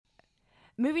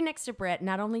Moving next to Britt,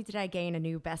 not only did I gain a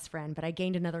new best friend, but I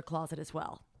gained another closet as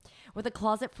well. With a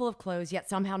closet full of clothes, yet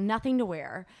somehow nothing to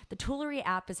wear, the Toolery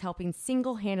app is helping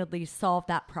single-handedly solve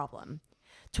that problem.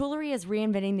 Toolery is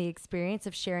reinventing the experience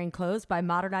of sharing clothes by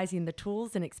modernizing the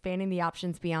tools and expanding the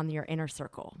options beyond your inner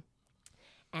circle.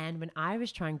 And when I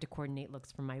was trying to coordinate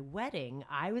looks for my wedding,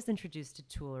 I was introduced to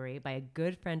Toolery by a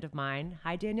good friend of mine,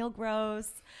 hi Danielle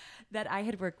Gross, that I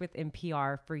had worked with in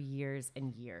PR for years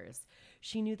and years.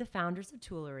 She knew the founders of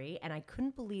Toolery, and I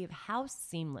couldn't believe how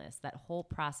seamless that whole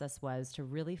process was to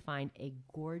really find a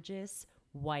gorgeous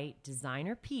white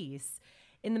designer piece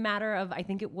in the matter of, I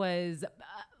think it was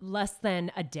less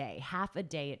than a day, half a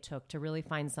day it took to really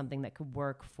find something that could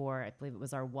work for, I believe it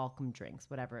was our welcome drinks,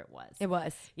 whatever it was. It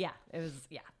was. Yeah, it was.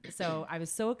 Yeah. So I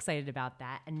was so excited about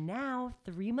that. And now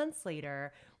 3 months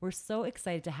later, we're so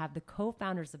excited to have the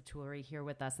co-founders of Toolery here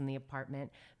with us in the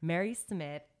apartment, Mary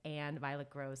Smith and Violet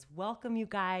Gross. Welcome, you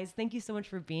guys. Thank you so much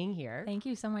for being here. Thank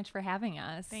you so much for having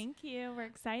us. Thank you. We're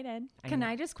excited. Can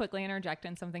I just quickly interject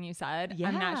in something you said? Yeah.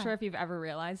 I'm not sure if you've ever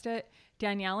realized it.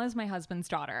 Danielle is my husband's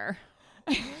daughter.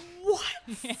 What?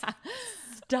 Yeah.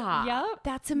 Stop. Yep.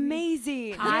 That's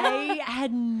amazing. I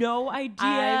had no idea.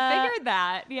 I figured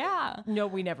that. Yeah. No,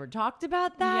 we never talked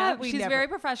about that. Yeah, she's very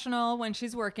professional when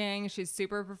she's working. She's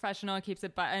super professional, keeps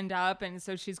it buttoned up, and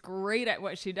so she's great at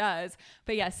what she does.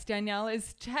 But yes, Danielle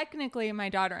is technically my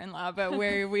daughter-in-law, but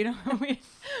we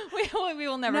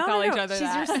will never call each other She's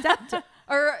that. your stepdaughter.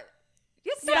 Or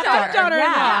Stepdaughter.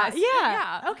 Yeah.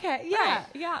 Yeah. Okay. Yeah. Right.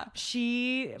 Yeah.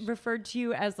 She referred to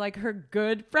you as like her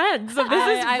good friend. So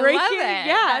this is I breaking. love it.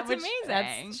 Yeah. That's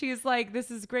amazing. She's like, this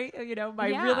is great. You know, my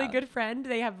Yeah. really good friend.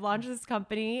 They have launched this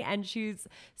company and she's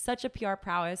such a PR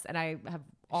prowess. And I have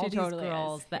all She these totally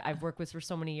girls is. that I've worked with for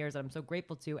so many years that I'm so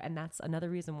grateful to. And that's another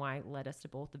reason why it led us to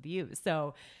both of you.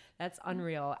 So that's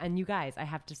unreal. And you guys, I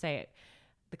have to say,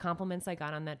 the compliments I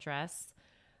got on that dress,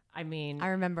 I mean, I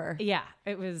remember. yeah,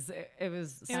 it was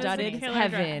studded amazing. Killer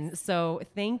heaven. dress. So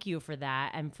thank you for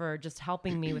that and for just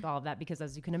helping me with all of that, because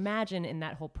as you can imagine in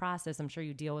that whole process, I'm sure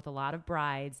you deal with a lot of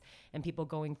brides and people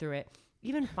going through it,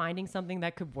 even finding something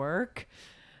that could work,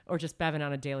 or just Bevan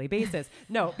on a daily basis.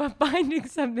 No, but finding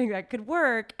something that could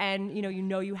work and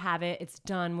you have it, it's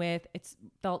done with, it's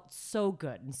felt so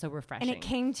good and so refreshing. And it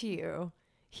came to you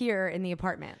here in the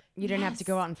apartment. You didn't have to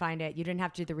go out and find it. You didn't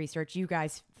have to do the research. You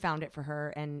guys found it for her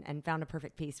and found a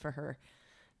perfect piece for her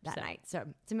that night. So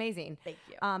it's amazing. Thank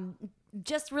you.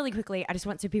 Just really quickly, I just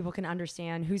want so people can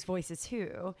understand whose voice is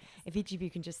who. If each of you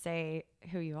can just say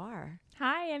who you are.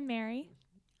 Hi, I'm Mary.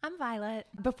 I'm Violet.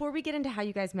 Before we get into how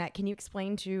you guys met, can you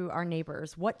explain to our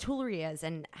neighbors what Toolery is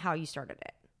and how you started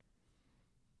it?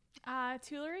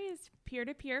 Toolery is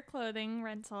peer-to-peer clothing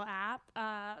rental app.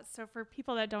 So for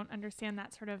people that don't understand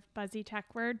that sort of buzzy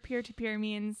tech word, peer-to-peer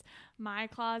means my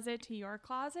closet to your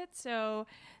closet. So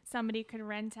somebody could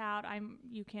rent out,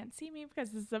 you can't see me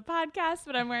because this is a podcast,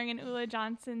 but I'm wearing an Ula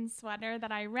Johnson sweater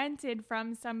that I rented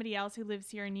from somebody else who lives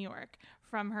here in New York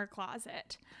from her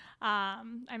closet.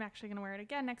 I'm actually going to wear it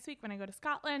again next week when I go to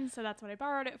Scotland. So that's what I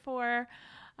borrowed it for.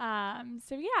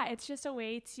 So yeah, it's just a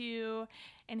way to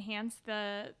enhance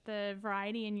the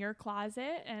variety in your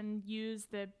closet and use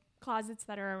the closets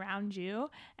that are around you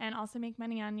and also make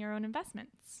money on your own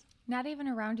investments. Not even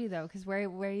around you though, because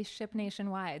we ship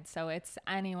nationwide, so it's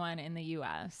anyone in the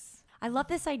U.S. I love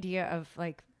this idea of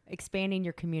like expanding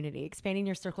your community, expanding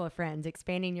your circle of friends,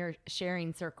 expanding your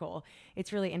sharing circle.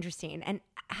 It's really interesting. And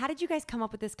how did you guys come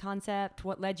up with this concept?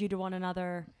 What led you to one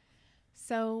another?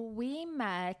 So we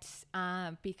met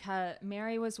because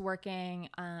Mary was working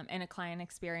in a client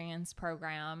experience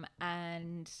program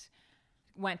and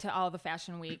went to all the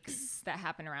fashion weeks that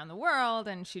happen around the world.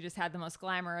 And she just had the most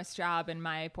glamorous job in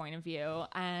my point of view.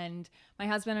 And my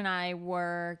husband and I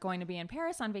were going to be in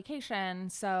Paris on vacation.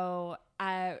 So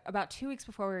about 2 weeks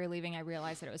before we were leaving, I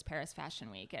realized that it was Paris Fashion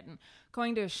Week. And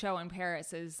going to a show in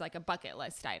Paris is like a bucket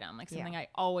list item, like something I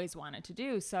always wanted to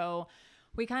do. So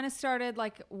we kind of started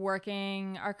like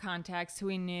working our contacts who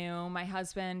we knew. My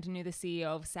husband knew the CEO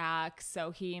of Saks,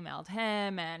 so he emailed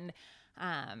him, and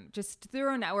just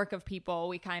through a network of people,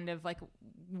 we kind of like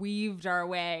weaved our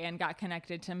way and got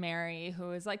connected to Mary, who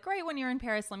was like, great, when you're in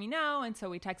Paris, let me know. And so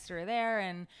we texted her there,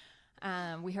 and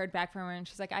we heard back from her, and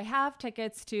she's like, I have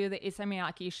tickets to the Issey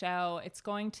Miyake show. It's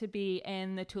going to be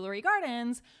in the Tuileries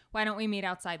Gardens. Why don't we meet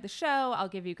outside the show? I'll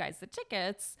give you guys the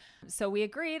tickets. So we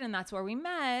agreed, and that's where we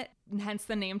met, hence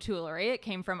the name Tuileries. It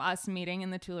came from us meeting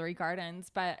in the Tuileries Gardens,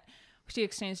 but she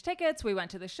exchanged tickets. We went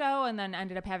to the show and then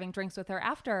ended up having drinks with her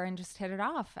after and just hit it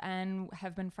off and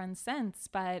have been friends since.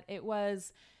 But it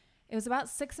was about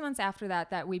 6 months after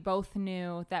that we both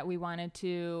knew that we wanted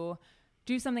to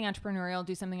do something entrepreneurial,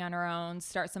 do something on our own,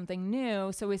 start something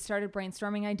new. So we started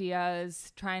brainstorming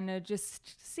ideas, trying to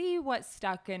just see what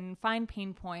stuck and find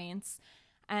pain points.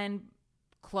 And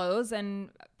clothes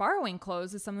and borrowing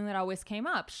clothes is something that always came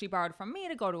up. She borrowed from me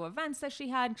to go to events that she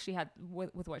had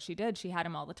with what she did. She had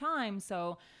them all the time.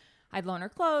 So I'd loan her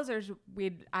clothes, or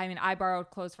I borrowed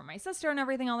clothes from my sister and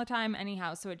everything all the time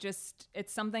anyhow. So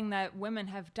it's something that women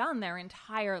have done their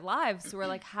entire lives. So we're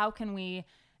like, how can we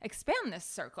expand this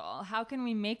circle? How can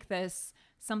we make this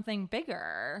something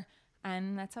bigger?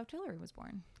 And that's how Toolery was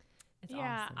born. It's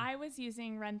yeah, awesome. I was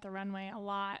using Rent the Runway a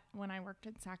lot when I worked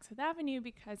at Saks Fifth Avenue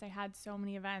because I had so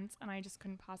many events and I just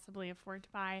couldn't possibly afford to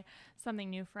buy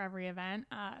something new for every event.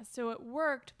 So it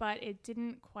worked, but it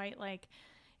didn't quite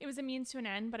it was a means to an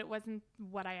end, but it wasn't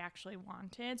what I actually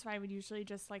wanted. So I would usually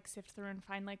just sift through and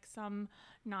find some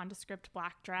nondescript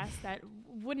black dress that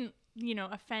wouldn't,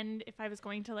 offend if I was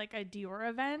going to a Dior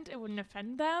event. It wouldn't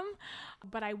offend them.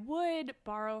 But I would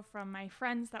borrow from my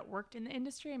friends that worked in the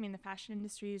industry. I mean, the fashion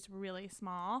industry is really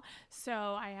small. So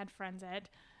I had friends at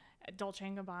Dolce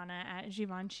 & Gabbana, at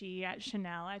Givenchy, at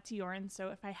Chanel, at Dior. And so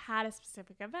if I had a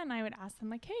specific event, I would ask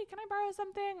them hey, can I borrow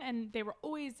something? And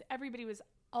everybody was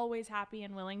always happy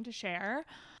and willing to share.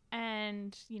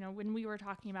 And, when we were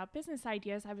talking about business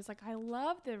ideas, I was like, I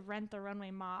love the Rent the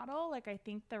Runway model. I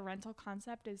think the rental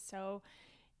concept is so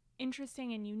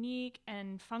interesting and unique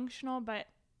and functional, but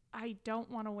I don't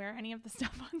want to wear any of the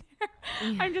stuff on there.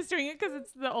 Yeah. I'm just doing it because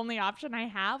it's the only option I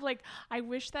have. I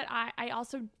wish that I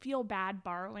also feel bad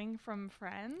borrowing from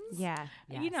friends. Yeah.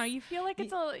 Yes. You feel like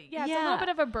it's a little bit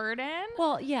of a burden.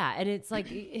 Well, yeah. And it's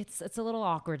it's a little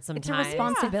awkward sometimes. It's a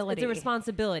responsibility. It's a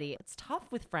responsibility. It's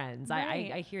tough with friends. Right.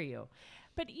 I hear you.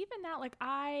 But even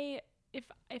that,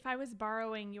 if I was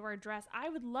borrowing your dress, I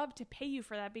would love to pay you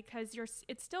for that because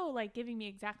it's still giving me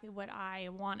exactly what I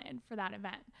wanted for that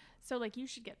event. So you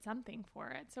should get something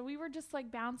for it. So we were just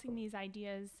bouncing these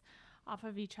ideas off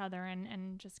of each other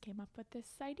and just came up with this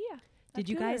idea. Did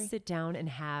you guys sit down and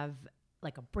have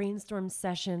a brainstorm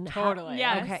session? Totally.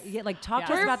 Yes. Okay. Yeah, talk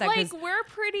to us We're about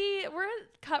that. We're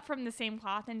cut from the same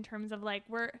cloth in terms of I don't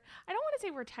want to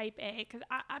say we're type A because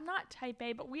I'm not type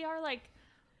A, but we are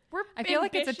we're I feel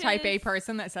like it's a type A ambitious.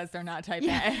 person that says they're not type A.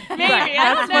 Maybe.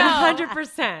 I don't know.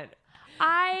 100%.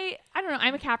 I don't know.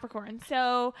 I'm a Capricorn,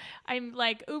 so I'm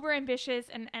uber ambitious,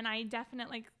 and I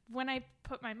definitely when I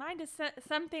put my mind to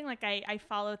something, I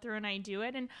follow through and I do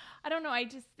it. And I don't know. I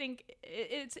just think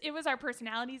it was our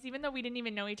personalities, even though we didn't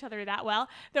even know each other that well,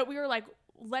 that we were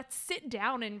let's sit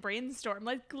down and brainstorm.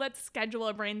 Let's schedule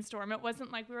a brainstorm. It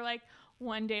wasn't we were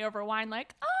one day over wine,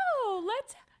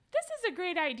 this is a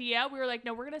great idea. We were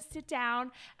no, we're going to sit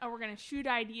down and we're going to shoot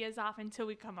ideas off until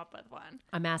we come up with one.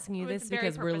 I'm asking you It was this very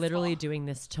because we're literally purposeful. doing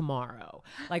this tomorrow.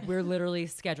 We're literally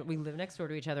scheduled. We live next door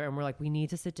to each other and we're we need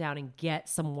to sit down and get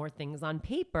some more things on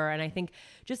paper. And I think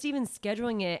just even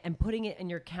scheduling it and putting it in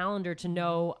your calendar to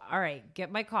know, all right, get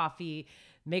my coffee,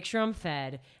 make sure I'm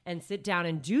fed, and sit down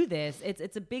and do this.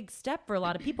 It's a big step for a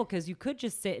lot of people because you could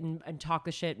just sit and talk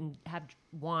the shit and have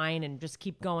wine and just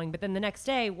keep going. But then the next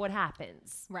day, what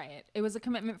happens? Right. It was a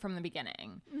commitment from the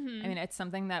beginning. Mm-hmm. I mean, it's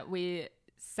something that we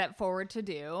set forward to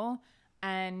do.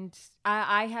 And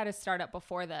I had a startup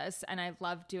before this and I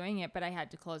loved doing it, but I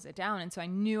had to close it down. And so I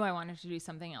knew I wanted to do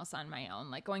something else on my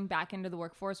own. Going back into the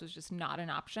workforce was just not an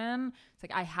option.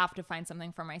 It's I have to find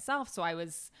something for myself. So I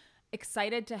was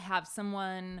excited to have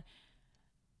someone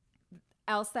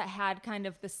else that had kind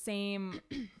of the same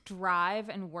drive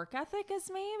and work ethic as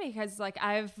me, because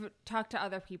I've talked to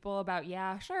other people about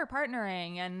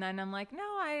partnering, and then I'm no,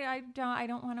 I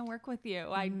don't want to work with you.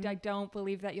 Mm-hmm. I don't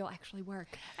believe that you'll actually work.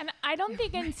 And I don't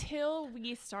think until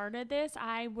we started this,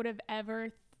 I would have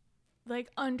ever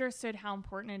understood how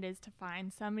important it is to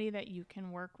find somebody that you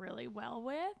can work really well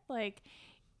with.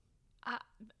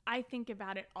 I think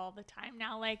about it all the time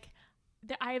now.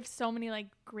 I have so many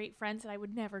great friends that I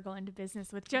would never go into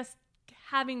business with, just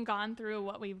having gone through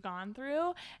what we've gone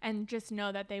through, and just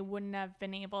know that they wouldn't have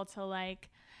been able to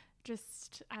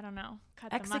just, I don't know,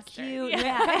 cut Execute. the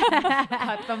mustard.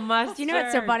 Cut the mustard. Do you know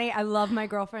what's so funny? I love my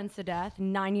girlfriends to death.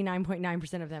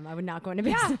 99.9% of them I would not go into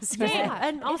business with. Yeah,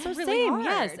 and also really same.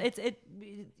 hard. Yes,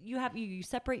 you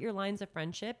separate your lines of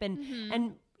friendship,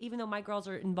 and even though my girls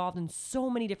are involved in so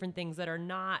many different things that are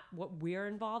not what we're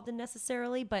involved in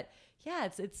necessarily, but yeah,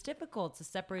 it's difficult to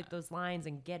separate those lines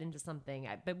and get into something.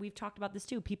 But we've talked about this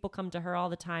too. People come to her all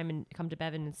the time and come to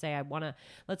Bevan and say,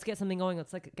 let's get something going.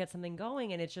 Let's get something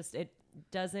going. And it's just, it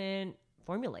doesn't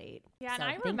formulate. Yeah, so and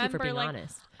I thank remember you for being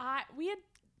honest. We had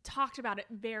talked about it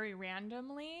very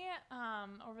randomly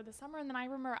over the summer, and then I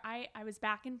remember I was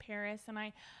back in Paris, and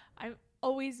I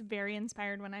always very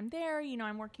inspired when I'm there. You know,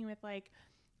 I'm working with like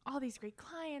all these great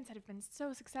clients that have been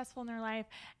so successful in their life,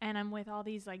 and I'm with all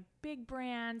these like big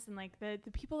brands, and like the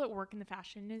people that work in the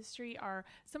fashion industry are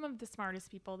some of the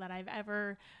smartest people that I've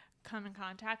ever come in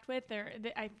contact with.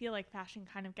 I feel like fashion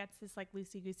kind of gets this like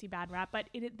loosey-goosey bad rap, but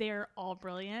they're all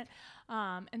brilliant.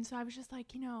 And so I was just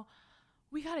like, you know,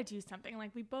 we got to do something.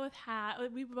 Like we both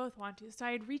want to. So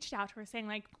I had reached out to her saying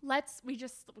like,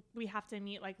 we have to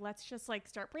meet. Like, let's just like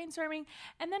start brainstorming.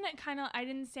 And then I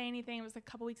didn't say anything. It was a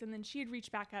couple weeks. And then she had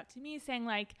reached back out to me saying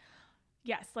like,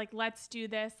 yes, like, let's do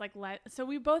this. Like, so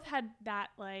we both had that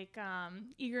like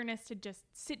eagerness to just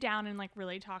sit down and like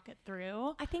really talk it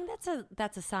through. I think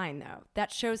that's a sign though.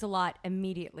 That shows a lot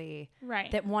immediately.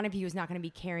 Right. That one of you is not going to be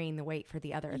carrying the weight for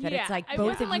the other. That Yeah. it's like It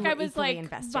both wasn't of you like I are was equally like,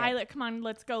 invested. Violet, come on,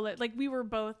 let's go. Like we were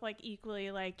both like equally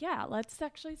like, yeah, let's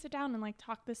actually sit down and like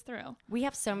talk this through. We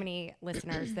have so many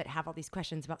listeners that have all these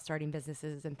questions about starting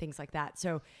businesses and things like that.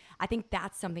 So I think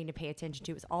that's something to pay attention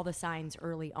to, is all the signs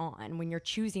early on when you're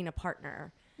choosing a partner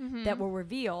that will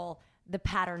reveal the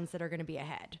patterns that are going to be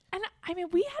ahead. And I mean,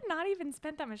 we had not even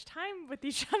spent that much time with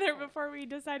each other before we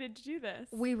decided to do this.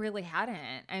 We really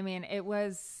hadn't. I mean, it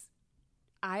was,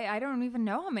 I don't even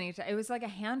know how many times. It was like a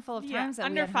handful of times that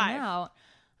under we had 5. hung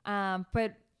out.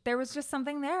 But there was just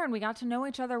something there, and we got to know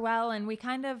each other well. And we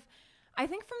kind of, I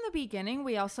think from the beginning,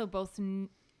 we also both,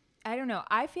 I don't know,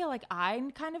 I feel like I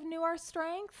kind of knew our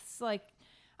strengths. Like,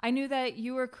 I knew that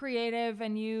you were creative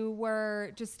and you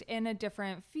were just in a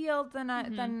different field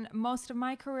than most of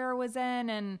my career was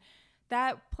in, and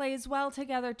that plays well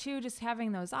together too. Just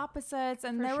having those opposites,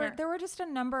 and there were just a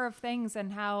number of things,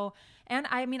 and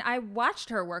I mean, I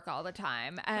watched her work all the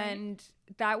time, and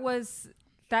that was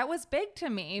big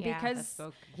to me because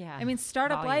I mean,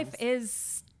 startup life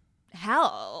is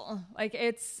hell. Like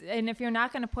and if you're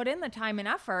not going to put in the time and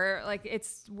effort, like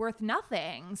it's worth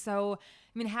nothing. So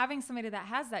I mean, having somebody that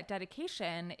has that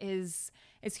dedication is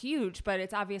huge, but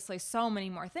it's obviously so many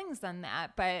more things than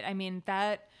that. But I mean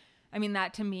that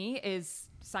to me is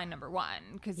sign number 1,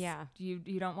 because you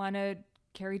don't want to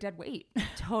carry dead weight.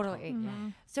 Totally.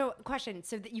 So question,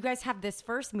 so that you guys have this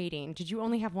first meeting, did you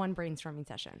only have one brainstorming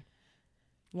session?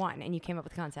 One, and you came up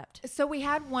with the concept. So we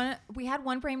had one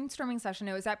brainstorming session.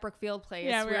 It was at Brookfield Place.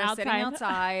 Yeah, we were sitting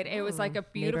outside. It was like a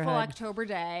beautiful October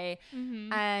day.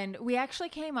 And we actually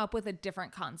came up with a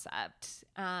different concept.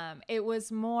 It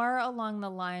was more along the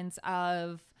lines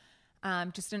of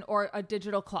just a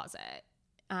digital closet.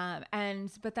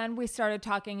 But then we started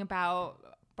talking about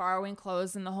borrowing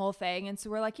clothes and the whole thing. And so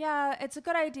we're like, yeah, it's a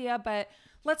good idea, but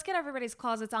let's get everybody's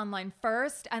closets online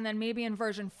first. And then maybe in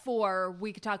version 4,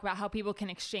 we could talk about how people can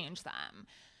exchange them.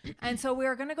 And so we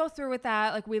were going to go through with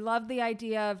that. Like, we loved the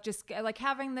idea of just like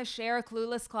having the share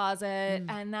Clueless closet.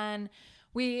 And then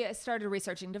we started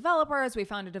researching developers. We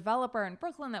found a developer in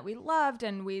Brooklyn that we loved,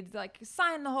 and we like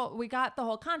signed we got the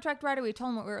whole contract ready. We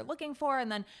told them what we were looking for.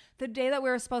 And then the day that we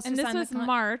were supposed to sign And this was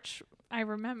March. I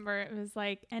remember it was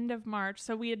like end of March.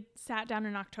 So we had sat down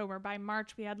in October. By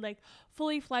March, we had like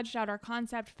fully fledged out our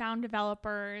concept, found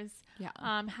developers,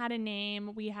 had a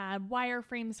name. We had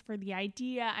wireframes for the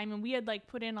idea. I mean, we had like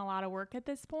put in a lot of work at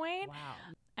this point. Wow.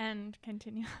 And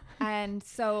continue. And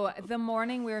so the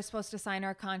morning we were supposed to sign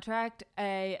our contract,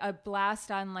 a blast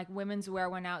on like women's wear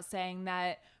went out saying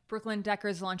that Brooklyn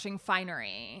Decker's launching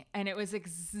Finery, and it was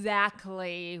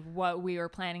exactly what we were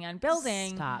planning on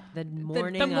building. Stop. The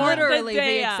morning the of. literally The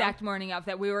day the of. exact morning of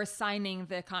that we were signing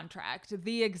the contract,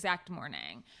 the exact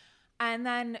morning. And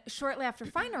then shortly after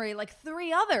Finery, like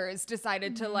 3 others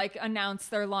decided to like announce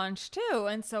their launch too.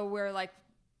 And so we're like,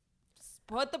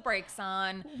 put the brakes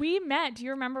on. We met. Do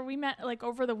you remember? We met like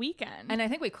over the weekend. And I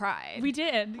think we cried. We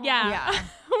did. Yeah.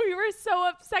 We were so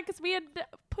upset because we had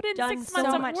put in Done 6 months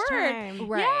so of much work. time.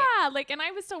 Right. Yeah. Like, and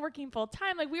I was still working full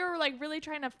time. Like, we were like really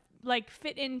trying to like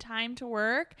fit in time to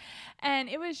work. And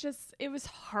it was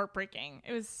heartbreaking.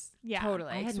 It was,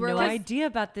 Totally. I had 'Cause no we're idea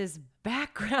about this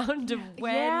background of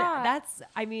when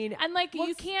I mean, And like,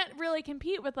 you can't really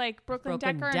compete with like Brooklyn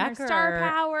Decker and Decker. their star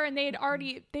power. And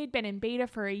they'd been in beta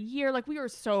for a year. Like, we were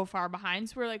so far behind.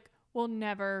 So we're like, we'll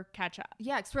never catch up.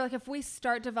 Yeah, because we're like, if we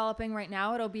start developing right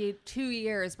now, it'll be 2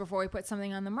 years before we put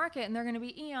something on the market, and they're going to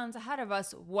be eons ahead of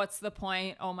us. What's the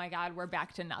point? Oh my God, we're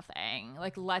back to nothing.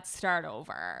 Like, let's start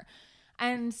over.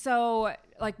 And so,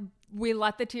 like, we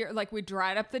let the tear, like, we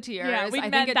dried up the tears. Yeah, we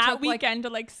met that weekend to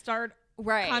like start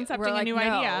concepting we're like, a new no.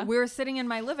 idea. We were sitting in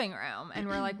my living room, and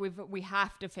we're like, we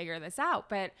have to figure this out.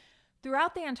 But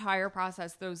throughout the entire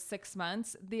process, those 6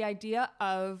 months, the idea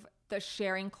of the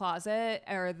sharing closet,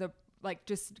 or the like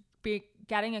just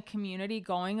getting a community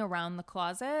going around the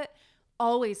closet,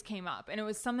 always came up, and it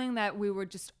was something that we would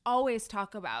just always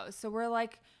talk about. So we're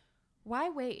like, why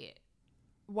wait?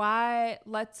 Why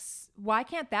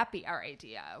can't that be our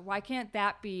idea? Why can't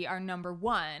that be our number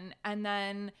one? And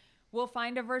then we'll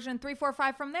find a version 3, 4,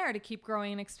 5 from there to keep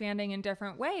growing and expanding in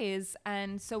different ways.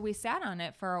 And so we sat on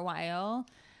it for a while.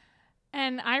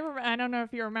 And I don't know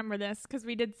if you remember this, because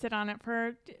we did sit on it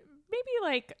for maybe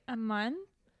like a month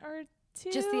or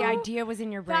two. Just the idea was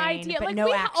in your brain, the idea, but like, no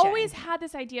we action. always had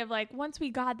this idea of like, once we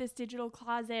got this digital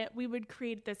closet, we would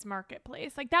create this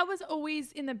marketplace. Like that was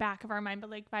always in the back of our mind. But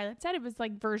like Violet said, it was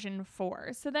like version 4.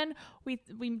 So then we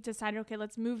decided, okay,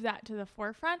 let's move that to the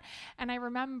forefront. And I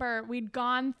remember we'd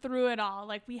gone through it all.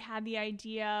 Like we had the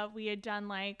idea, we had done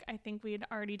like, I think we had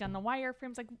already done the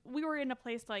wireframes. Like we were in a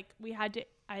place like we had to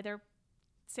either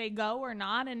say go or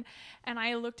not. And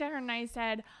I looked at her and I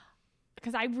said,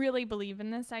 because I really believe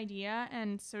in this idea,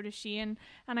 and so does she. And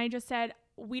I just said,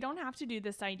 we don't have to do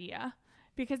this idea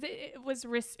because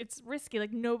it's risky.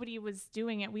 Like nobody was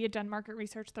doing it. We had done market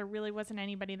research. There really wasn't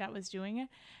anybody that was doing it.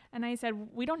 And I said,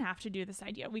 we don't have to do this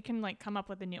idea. We can like come up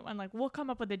with a new one. Like we'll come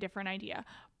up with a different idea,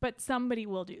 but somebody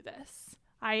will do this.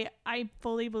 I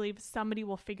fully believe somebody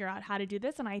will figure out how to do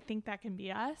this. And I think that can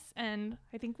be us. And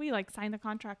I think we like signed the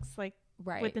contracts like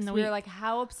within the so week. we were like,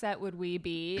 how upset would we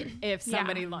be if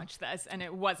somebody launched this and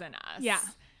it wasn't us? Yeah.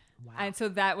 Wow. And so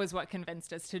that was what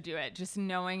convinced us to do it. Just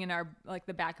knowing in our, like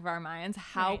the back of our minds,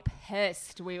 how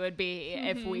pissed we would be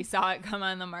if we saw it come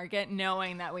on the market,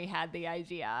 knowing that we had the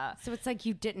idea. So it's like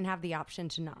you didn't have the option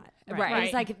to not. Right.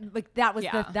 It was like that was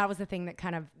Yeah. that was the thing that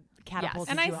kind of catapulted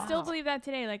And you I out. still believe that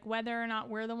today, like whether or not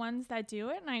we're the ones that do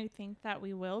it, and I think that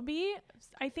we will be,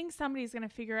 I think somebody's going to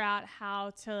figure out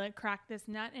how to like crack this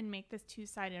nut and make this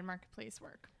two-sided marketplace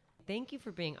work. Thank you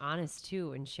for being honest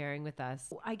too and sharing with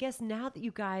us. I guess now that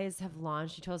you guys have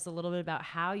launched, you told us a little bit about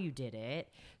how you did it.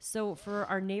 So for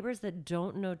our neighbors that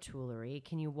don't know Toolery,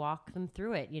 can you walk them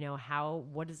through it? You know,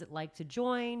 what is it like to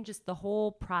join? Just the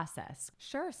whole process.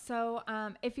 Sure. So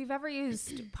if you've ever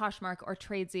used Poshmark or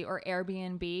Tradesy or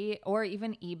Airbnb or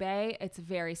even eBay, it's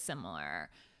very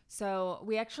similar. So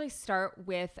we actually start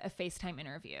with a FaceTime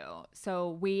interview.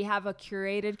 So we have a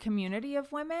curated community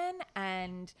of women,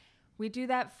 and we do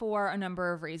that for a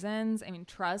number of reasons. I mean,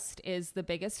 trust is the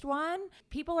biggest one.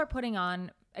 People are putting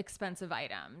on expensive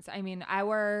items. I mean,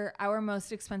 our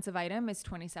most expensive item is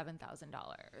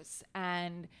 $27,000.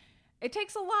 And it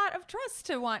takes a lot of trust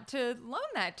to want to loan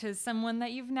that to someone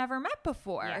that you've never met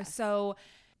before. Yes. So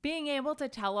being able to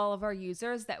tell all of our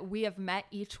users that we have met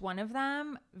each one of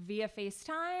them via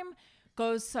FaceTime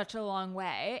goes such a long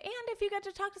way. And if you get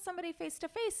to talk to somebody face to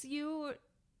face, you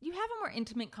have a more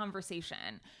intimate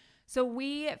conversation. So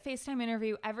we FaceTime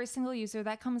interview every single user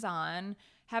that comes on,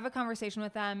 have a conversation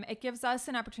with them. It gives us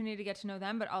an opportunity to get to know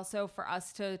them, but also for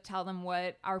us to tell them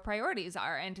what our priorities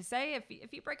are and to say,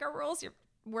 if you break our rules,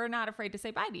 we're not afraid to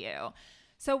say bye to you.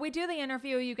 So we do the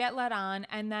interview, you get let on,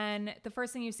 and then the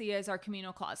first thing you see is our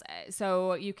communal closet.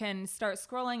 So you can start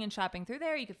scrolling and shopping through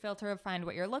there. You could filter, find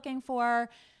what you're looking for,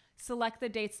 select the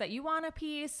dates that you want a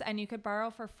piece, and you could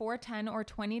borrow for 4, 10, or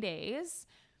 20 days.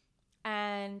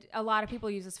 And a lot of people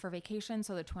use this for vacation,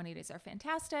 so the 20 days are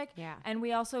fantastic. Yeah. And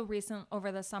we also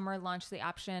over the summer launched the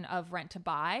option of rent to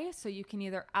buy. So you can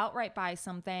either outright buy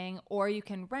something or you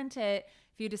can rent it.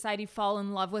 If you decide you fall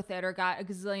in love with it or got a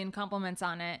gazillion compliments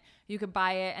on it, you could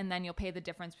buy it and then you'll pay the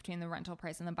difference between the rental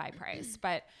price and the buy price.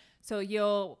 But so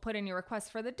you'll put in your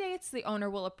request for the dates, the owner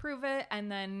will approve it,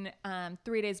 and then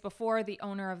 3 days before, the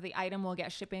owner of the item will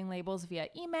get shipping labels via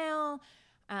email.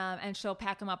 And she'll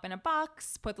pack them up in a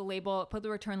box, put the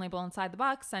return label inside the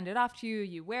box, send it off to you.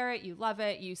 You wear it, you love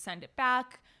it, you send it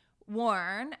back,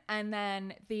 worn, and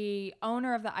then the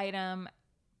owner of the item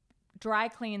dry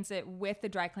cleans it with the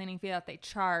dry cleaning fee that they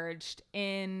charged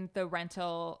in the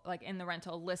rental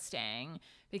listing,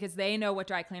 because they know what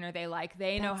dry cleaner they like.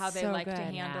 They know how they like to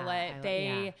handle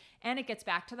it. And it gets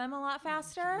back to them a lot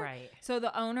faster. Right. So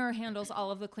the owner handles all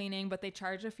of the cleaning, but they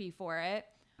charge a fee for it.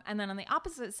 And then on the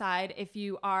opposite side, if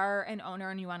you are an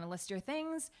owner and you want to list your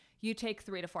things, you take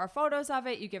 3 to 4 photos of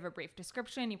it. You give a brief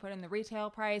description. You put in the retail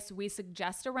price. We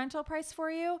suggest a rental price for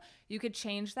you. You could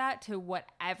change that to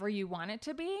whatever you want it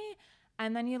to be.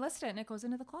 And then you list it and it goes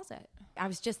into the closet. I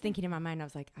was just thinking in my mind, I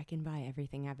was like, I can buy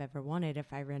everything I've ever wanted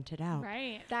if I rent it out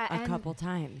Right. a couple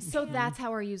times. So that's how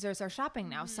our users are shopping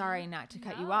now. Sorry not to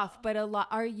cut you off, but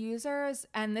our users,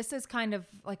 and this is kind of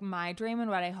like my dream and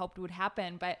what I hoped would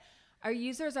happen, but our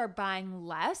users are buying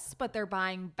less, but they're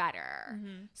buying better.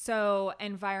 So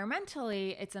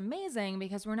environmentally, it's amazing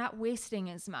because we're not wasting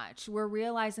as much. We're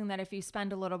realizing that if you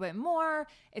spend a little bit more,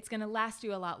 it's going to last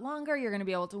you a lot longer. You're going to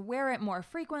be able to wear it more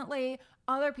frequently.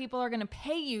 Other people are going to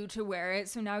pay you to wear it.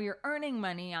 So now you're earning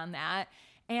money on that.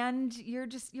 And you're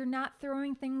not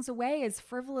throwing things away as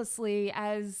frivolously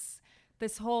as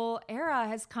this whole era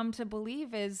has come to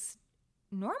believe is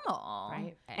normal.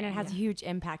 Right. And it has a huge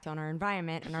impact on our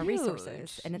environment and our Huge.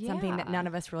 resources. And it's something that Yeah. none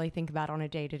of us really think about on a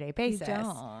day-to-day basis. You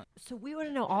don't. So we want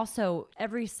to know also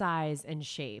every size and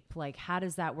shape. Like, how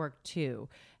does that work too?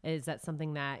 Is that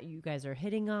something that you guys are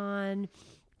hitting on?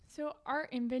 So our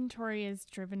inventory is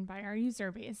driven by our user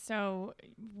base. So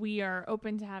we are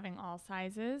open to having all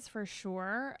sizes for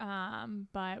sure,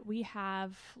 but we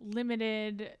have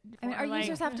limited. I mean, our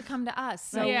users have to come to us,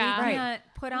 so Yeah. we Right. can't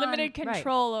put on limited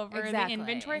control over Exactly. the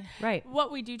inventory. Right.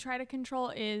 What we do try to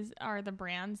control are the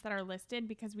brands that are listed,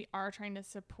 because we are trying to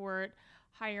support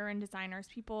higher end designers,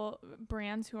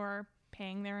 brands who are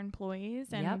paying their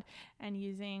employees and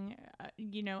using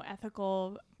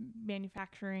ethical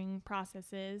manufacturing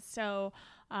processes. So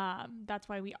that's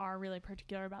why we are really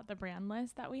particular about the brand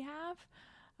list that we have.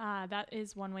 That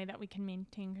is one way that we can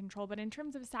maintain control. But in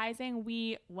terms of sizing,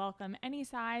 we welcome any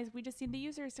size. We just need the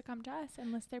users to come to us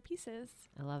and list their pieces.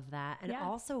 I love that. And Yeah.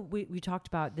 also we talked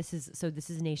about this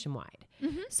is nationwide.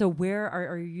 So where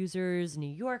are your users? New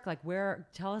York? Like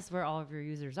tell us where all of your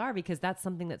users are, because that's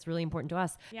something that's really important to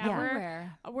us. Yeah,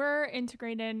 Everywhere. we're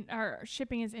integrated. Our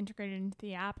shipping is integrated into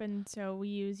the app, and so we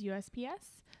use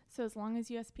USPS. So as long as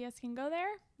USPS can go there,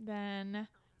 then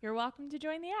you're welcome to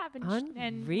join the app and lend out your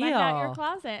Unreal.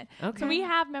 closet. Okay. So we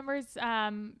have members.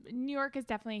 New York is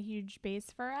definitely a huge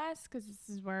base for us because this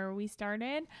is where we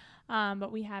started.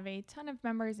 But we have a ton of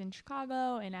members in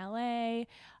Chicago, in LA, a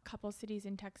couple cities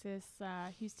in Texas,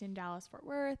 Houston, Dallas, Fort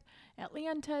Worth.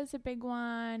 Atlanta is a big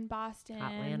one. Boston,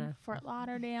 Atlanta. Fort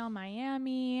Lauderdale,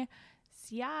 Miami,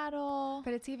 Seattle.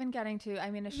 But it's even getting to, I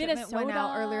mean, a shipment went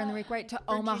out Minnesota, earlier in the week, right? To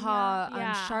Virginia. Omaha,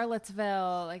 Yeah.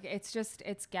 Charlottesville. Like, it's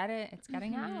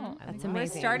getting out. That's We're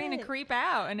amazing. starting to creep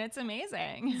out, and it's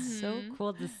amazing. So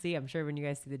cool to see. I'm sure when you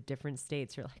guys see the different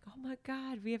states, you're like, oh my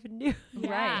God, we have a new.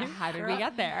 Yeah. Right. How did we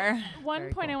get there? One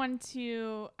Very point cool. I wanted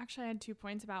to actually I had 2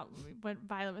 points about what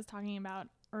Violet was talking about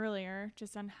earlier,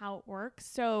 just on how it works.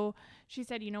 So she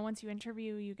said, once you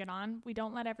interview, you get on. We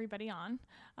don't let everybody on.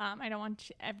 I don't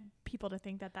want people to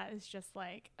think that is just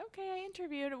like, okay, I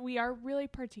interviewed. We are really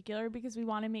particular because we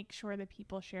want to make sure that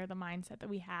people share the mindset that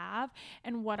we have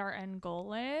and what our end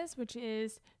goal is, which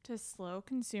is to slow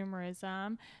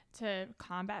consumerism, to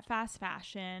combat fast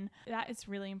fashion. That is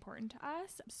really important to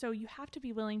us. So you have to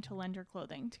be willing to lend your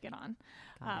clothing to get on.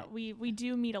 We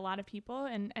do meet a lot of people,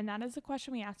 and that is a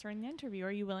question we asked during the interview.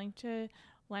 Are you willing to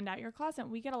lend out your closet?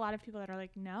 We get a lot of people that are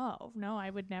like, no, I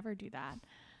would never do that.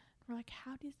 We're like,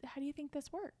 how do you think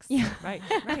this works? Yeah. Right.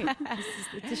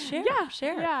 It's a share.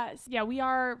 Share. Yes. Yeah. We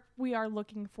are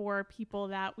looking for people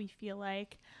that we feel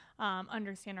like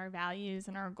understand our values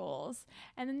and our goals.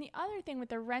 And then the other thing with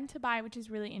the rent to buy, which is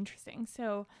really interesting.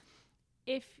 So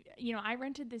if, I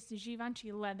rented this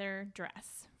Givenchy leather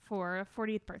dress for a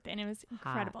 40th birthday, and it was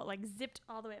incredible. Like zipped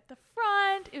all the way up the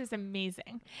front. It was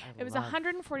amazing. It was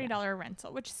 $140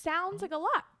 rental, which sounds like a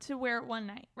lot to wear it one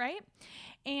night, right?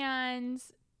 And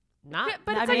Not,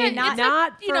 but I it's mean, like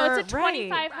not it's a for-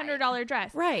 right. $2,500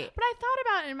 dress. Right. But I thought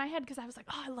about it in my head because I was like,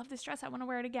 oh, I love this dress. I want to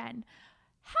wear it again.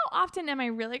 How often am I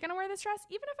really going to wear this dress?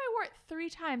 Even if I wore it 3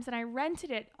 times and I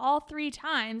rented it all 3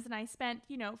 times and I spent,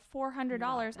 $400,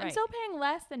 I'm right. still paying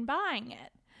less than buying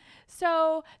it.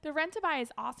 So the rent to buy is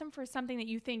awesome for something that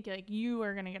you think like you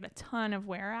are going to get a ton of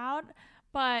wear out.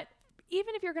 But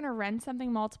even if you're going to rent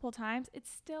something multiple times, it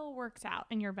still works out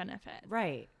in your benefit.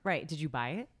 Right. Did you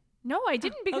buy it? No, I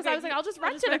didn't because I was like, I'll just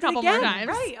rent it a rent couple more again. times.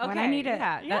 Right. Okay. When I need it.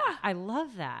 Yeah. I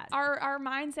love that. Our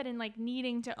mindset in like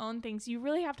needing to own things, you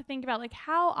really have to think about like,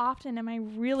 how often am I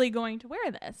really going to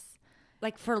wear this?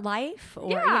 Like for life,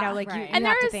 or Yeah. like Right. you And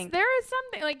have to there think. is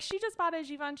something like she just bought a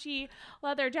Givenchy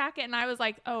leather jacket, and I was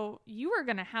like, oh, you are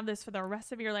gonna have this for the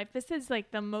rest of your life. This is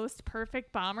like the most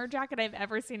perfect bomber jacket I've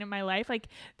ever seen in my life. Like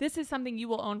this is something you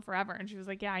will own forever. And she was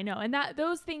like, yeah, I know. And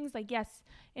those things, like, yes,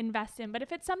 invest in. But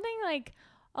if it's something like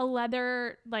a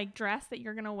leather like dress that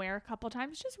you're gonna wear a couple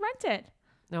times, just rent it.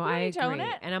 No, You I need to own agree.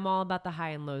 it. And I'm all about the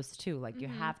high and lows too. Like you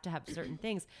have to have certain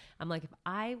things. I'm like, if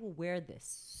I will wear this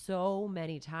so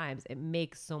many times, it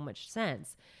makes so much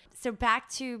sense. So back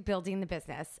to building the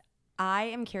business. I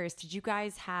am curious, did you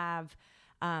guys have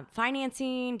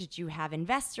financing? Did you have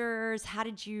investors? How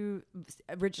did you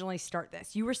originally start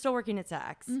this? You were still working at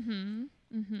Saks.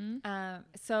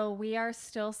 So we are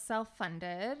still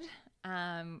self-funded.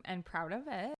 and proud of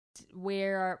it.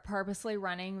 We're purposely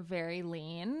running very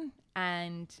lean.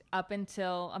 And up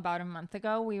until about a month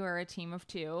ago, we were a team of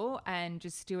 2 and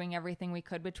just doing everything we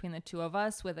could between the 2 of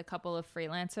us with a couple of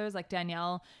freelancers. Like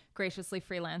Danielle graciously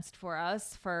freelanced for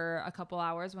us for a couple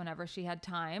hours whenever she had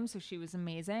time. So she was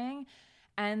amazing.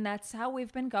 And that's how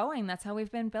we've been going. That's how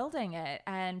we've been building it.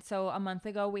 And so a month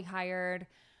ago, we hired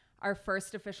our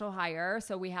first official hire.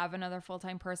 So we have another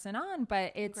full-time person on,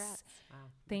 but it's, Wow.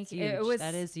 thank That's you. huge.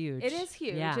 That is huge. It is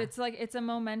huge. Yeah. It's like, it's a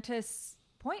momentous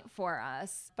point for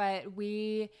us, but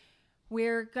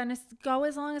we're going to go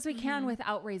as long as we can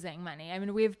without raising money. I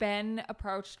mean, we've been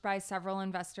approached by several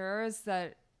investors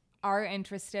that are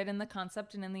interested in the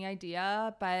concept and in the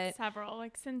idea, but Several,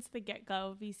 like since the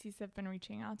get-go, VCs have been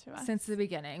reaching out to us. since the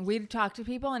beginning, we'd talk to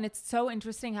people, and it's so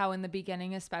interesting how in the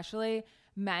beginning, especially,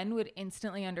 men would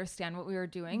instantly understand what we were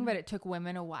doing, but it took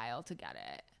women a while to get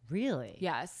it. Really?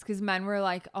 Yes, because men were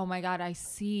like, oh my God, I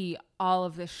see all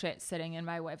of this shit sitting in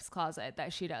my wife's closet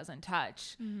that she doesn't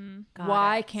touch. Got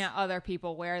Why it. can't other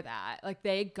people wear that? Like,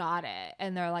 they got it.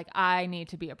 And they're like, I need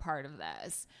to be a part of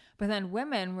this. But then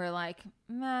women were like,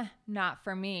 meh, not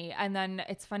for me. And then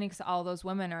it's funny because all those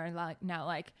women are like now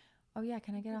like, oh yeah,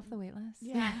 can I get off the wait list?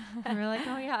 Yeah. And we're like,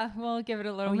 oh yeah, we'll give it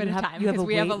a little Oh, bit you of have, time you have because a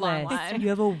we have a wait long list. one. You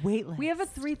have a wait list. We have a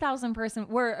 3,000 person.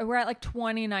 We're at like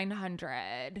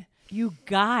 2,900 You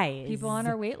guys. people on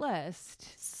our wait list.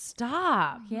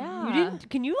 Stop. Yeah. You didn't,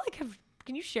 can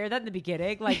you share that in the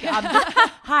beginning? Like,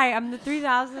 hi, I'm the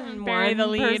 3001 Bury the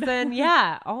lead. person.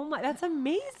 Yeah. Oh my, that's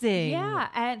amazing. Yeah,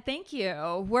 and thank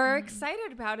you. We're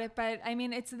excited about it, but I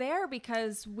mean, it's there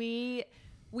because we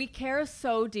care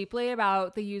so deeply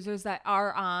about the users that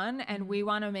are on, and we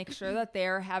want to make sure that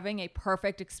they're having a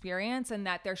perfect experience and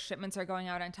that their shipments are going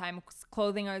out on time,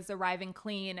 clothing is arriving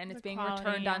clean, and it's The being quality,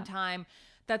 returned on yeah. time.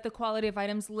 That the quality of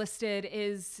items listed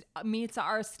meets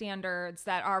our standards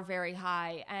that are very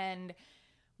high, and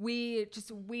we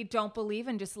don't believe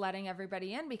in just letting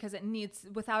everybody in because it needs,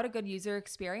 without a good user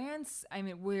experience, I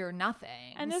mean, we're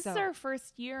nothing. And this So- is our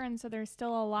first year, and so there's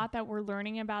still a lot that we're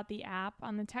learning about the app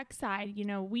on the tech side. You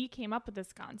know, we came up with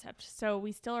this concept, so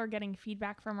we still are getting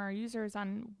feedback from our users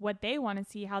on what they want to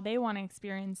see, how they want to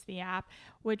experience the app,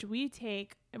 which we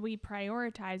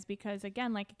prioritize because,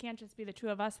 again, like, it can't just be the 2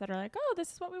 of us that are like, oh,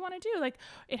 this is what we want to do. Like,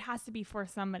 it has to be for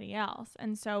somebody else.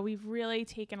 And so we've really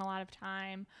taken a lot of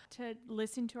time to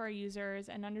listen to our users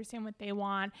and understand what they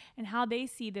want and how they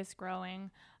see this growing.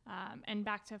 And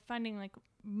back to funding, like,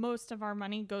 most of our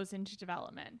money goes into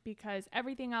development because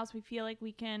everything else we feel like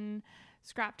we can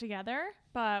scrap together,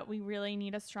 but we really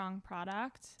need a strong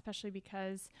product, especially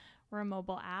because we're a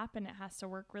mobile app and it has to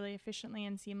work really efficiently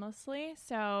and seamlessly.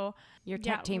 So Your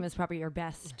tech yeah, team is probably your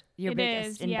biggest, your it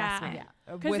biggest is, yeah. investment.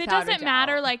 because it Without a doesn't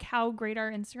matter doubt. like how great our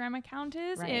Instagram account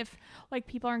is Right. if like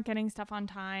people aren't getting stuff on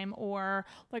time or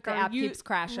like The our app keeps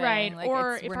crashing, right? like,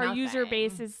 or it's- if we're our user nothing.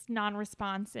 base is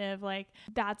non-responsive, like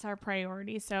that's our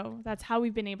priority. So that's how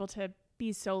we've been able to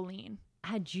be so lean.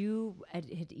 Had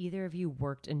either of you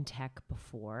worked in tech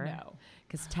before? No.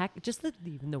 Because tech, just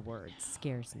even the word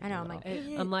scares me. I know, a I'm little.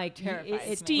 like, I'm like, terrifies me.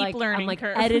 it's Steep like, learning I'm like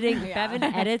curve. editing. Yeah. Bevan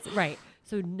edits, right?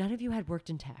 So none of you had worked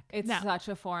in tech. It's No. such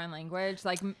a foreign language.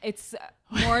 Like, it's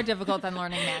more difficult than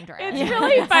learning Mandarin. It's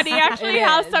really funny actually It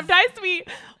how is. sometimes we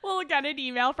will get an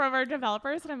email from our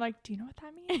developers and I'm like, do you know what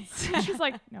that means? And she's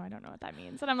like, no, I don't know what that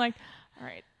means. And I'm like, all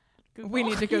right, Google. We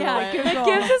need to Google Yeah, it. Google. It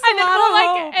gives us And then lot we'll of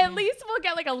like, hope. at least we'll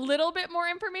get like a little bit more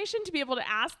information to be able to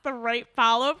ask the right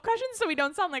follow-up questions so we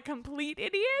don't sound like complete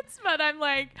idiots. But I'm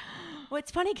like, Well,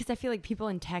 it's funny because I feel like people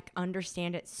in tech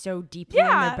understand it so deeply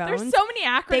yeah, in their there's bones. so many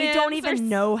acronyms. They don't There's- even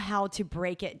know how to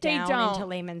break it They down don't. into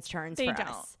layman's terms They for don't.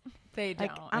 us. They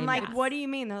Like, don't. I'm like, Yes. what do you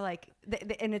mean? They're like,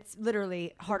 and it's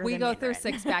literally harder. We than go through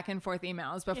Mandarin. 6 back and forth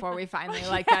emails before we finally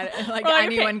like get We're like, okay.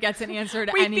 anyone gets an answer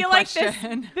to We any feel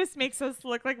question. like this makes us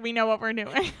look like we know what we're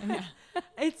doing.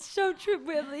 It's so true.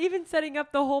 Even setting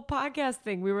up the whole podcast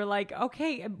thing, we were like,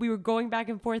 okay, we were going back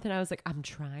and forth, and I was like, I'm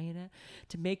trying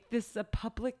to make this a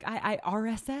public. I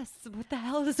RSS. What the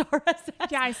hell is RSS?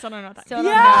 Yeah, I still don't know what that Still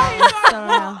means. don't know. Still don't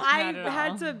know. I Not at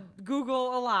had all. to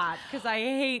Google a lot because I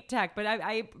hate tech, but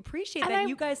I appreciate And that I-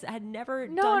 you guys had never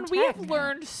No, done and tech. we have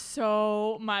learned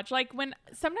so much. Like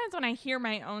sometimes when I hear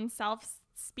my own self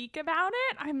speak about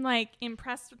it, I'm like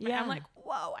impressed with Yeah. I'm like,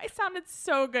 whoa, I sounded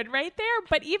so good right there.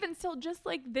 But even still, just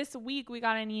like this week, we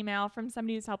got an email from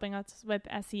somebody who's helping us with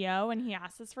SEO, and he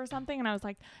asked us for something, and I was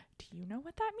like, do you know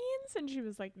what that means? And she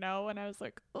was like, no. And I was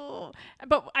like, oh,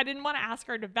 but I didn't want to ask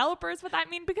our developers what that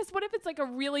means because what if it's like a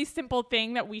really simple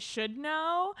thing that we should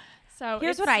know? So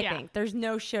Here's it's- what I yeah. think. There's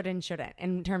no should and shouldn't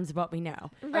in terms of what we know.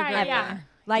 Right. Agreed. Yeah.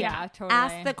 Like, Yeah, totally.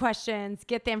 ask the questions,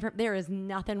 get the information. There is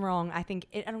nothing wrong. I think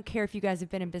I don't care if you guys have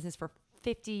been in business for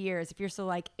 50 years. If you're still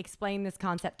like, explain this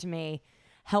concept to me,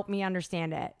 help me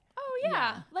understand it. Oh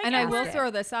yeah. Like, And I ask will it.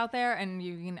 throw this out there, and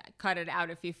you can cut it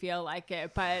out if you feel like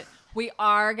it, but we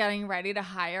are getting ready to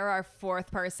hire our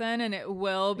 4th person, and it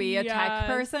will be a tech Yes.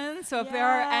 person. So if there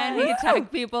are any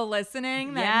tech people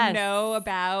listening that Yes. know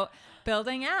about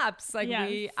building apps, like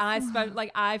Yes.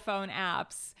 like iPhone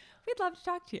apps, we'd love to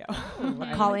talk to you.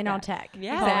 Calling all tech.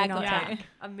 Yeah, Calling all exactly. tech.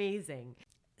 Amazing.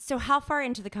 So how far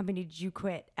into the company did you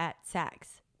quit at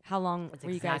Saks? How long That's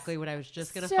were you exactly guys? what I was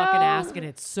just gonna So- fucking ask, and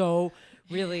it's so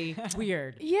really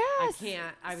weird. I Yes.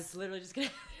 can't. I was literally just gonna.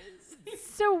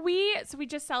 So we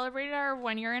just celebrated our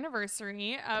 1-year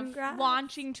anniversary of Congrats.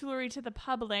 launching Toolery to the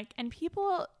public, and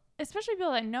people, especially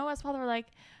people that know us well, they're like,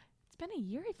 "It's been a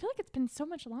year. I feel like it's been so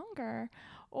much longer,"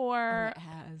 or It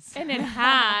has. and it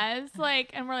has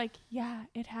like, and we're like, "Yeah,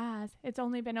 it has. It's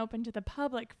only been open to the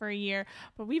public for a year,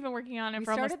 but we've been working on it We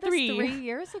for almost started this 3 3."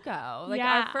 years ago. Like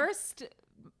Yeah. our first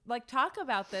talk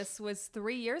about this was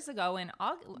 3 years ago in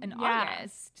Yeah.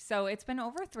 August. So it's been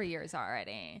over 3 years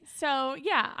already. So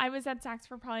yeah, I was at Saks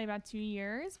for probably about 2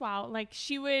 years. Wow, like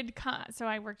she would come. So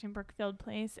I worked in Brookfield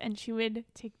Place, and she would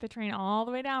take the train all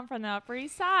the way down from the Upper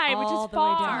East Side, which All is the way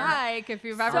far. down. Hike, if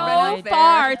you've ever So been out there.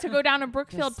 far to go down to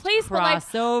Brookfield Just Place, but like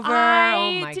crossover. I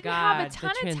Oh my didn't God, have a the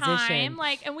ton of transition. time.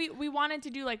 Like, and we wanted to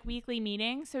do like weekly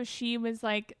meetings, so she was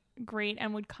like great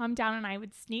and would come down, and I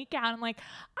would sneak out. And like,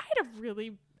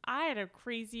 I had a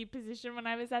crazy position when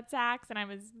I was at Saks, and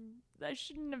I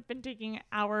shouldn't have been taking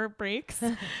hour breaks.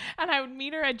 And I would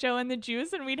meet her at Joe and the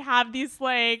Juice, and we'd have these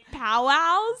like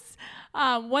powwows.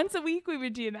 Once a week we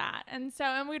would do that. And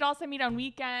we'd also meet on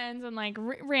weekends and like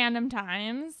random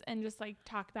times and just like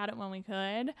talk about it when we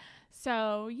could.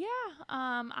 So yeah,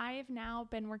 I've now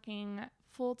been working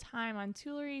full time on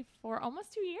Toolery for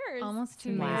almost 2 years. Almost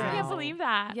 2 Wow. years. I can't believe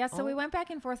that. Yeah, so we went back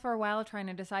and forth for a while trying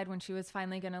to decide when she was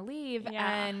finally going to leave.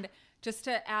 Yeah. And just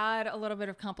to add a little bit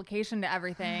of complication to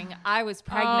everything, I was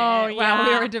pregnant Oh, while we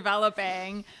yeah. were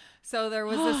developing. So there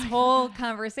was this whole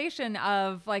conversation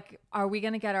of like, are we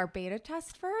going to get our beta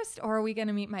test first, or are we going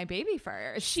to meet my baby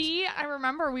first? I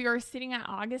remember we were sitting at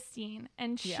Augustine,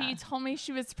 and she Yeah. told me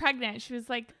she was pregnant. She was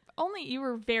like, you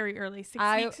were very early, 6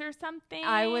 I- weeks or something.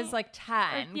 I was like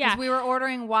 10 because Yeah. we were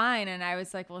ordering wine, and I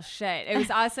was like, well, shit. It was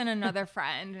us and another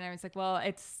friend. And I was like, well,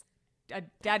 it's a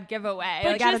dead giveaway.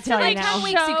 But Like, gotta just tell to you like now. 10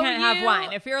 weeks, you Show can't have you-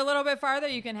 wine. If you're a little bit farther,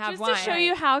 you can have just wine. to show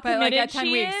you how But committed like at 10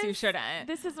 she weeks, is. you shouldn't.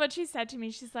 This is what she said to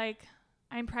me. She's like,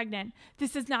 I'm pregnant.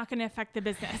 This is not going to affect the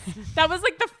business. That was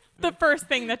like the first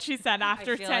thing that she said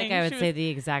after I feel saying like I would she say was, the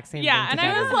exact same yeah, thing.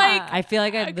 and I to was Becky. like, I feel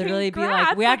like I'd literally be like,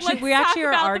 congrats. we actually Let's talk are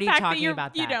about the already fact that talking you're,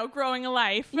 about that. You know, growing a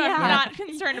life. Yeah. I'm not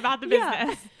concerned about the Yeah.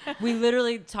 business. We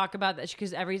literally talk about that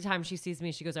because every time she sees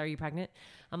me, she goes, "Are you pregnant?"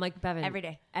 I'm like, "Bevan." Every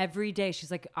day. Every day. She's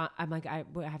like, "I'm like, I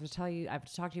have to tell you, I have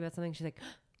to talk to you about something." She's like,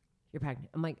 "You're pregnant."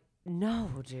 I'm like, "No,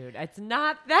 dude, it's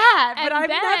not that." But And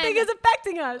nothing then- is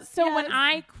affecting us. So when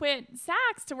I quit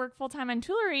Saks to work full time on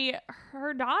Toolery,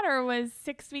 her daughter was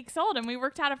 6 weeks old, and we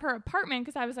worked out of her apartment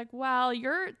because I was like, well,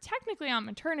 you're technically on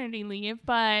maternity leave,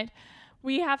 but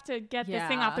we have to get this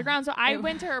thing off the Yeah. ground. So I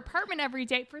went to her apartment every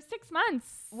day for 6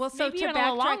 months. Well, so maybe to even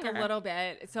a little backtrack longer. a little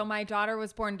bit, so my daughter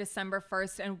was born December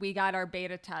 1st, and we got our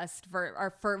beta test for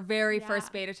our very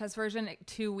first beta test version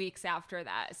 2 weeks after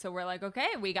that. So we're like, okay,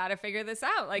 we got to figure this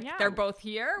out. Like Yeah. they're both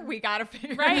here, we got to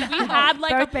figure Right, it we out. had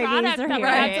like Both a babies product are that here.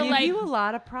 we had Right. to I give like. you a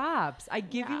lot of props. I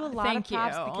give you a lot Thank of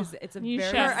props you. because it's a You very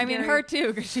should. Her, I mean, scary- her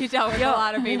too, because she dealt with a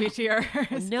lot of baby tears.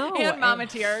 No, and mama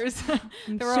and- tears.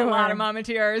 There were a lot of mama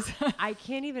tears. I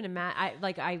can't even imagine.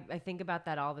 I think about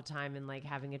that all the time, and like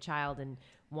having a child and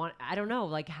I don't know,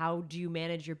 like how do you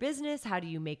manage your business? How do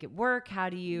you make it work? How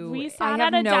do you? We I sat have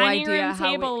at a no dining idea room how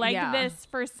we- table like yeah. this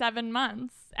for 7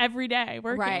 months every day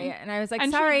working. Right. And I was like, And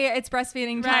she- sorry, it's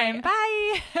breastfeeding time.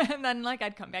 Right. Bye. And then like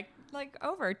I'd come back like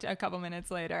over to a couple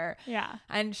minutes later. Yeah.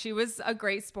 And she was a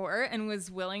great sport and was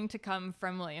willing to come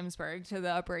from Williamsburg to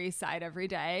the Upper East Side every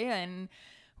day. And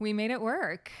we made it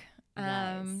work.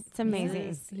 Nice. It's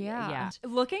amazing. Yes. Yeah.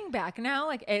 Looking back now,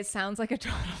 like it sounds like a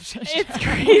total shit show. It's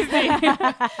crazy.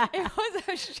 It was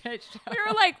a shit show. We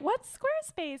were like, what's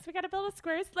Squarespace? We got to build a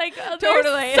Squarespace. Like,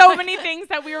 Totally. there's so many things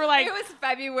that we were like, It was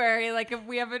February. Like if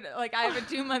we have I have a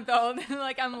 2-month-old and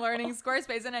like I'm learning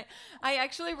Squarespace. And I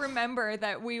actually remember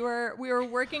that we were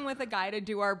working with a guy to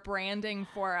do our branding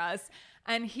for us.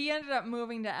 And he ended up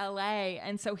moving to LA.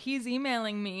 And so he's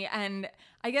emailing me and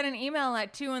I get an email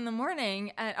at 2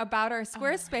 a.m. about our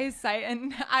Squarespace site,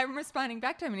 and I'm responding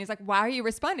back to him, and he's like, "Why are you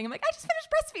responding?" I'm like, "I just finished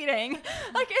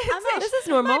breastfeeding. Like, This is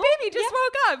normal. My baby just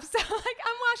woke up, so like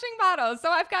I'm washing bottles,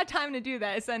 so I've got time to do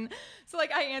this." And so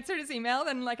like I answered his email,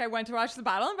 then like I went to wash the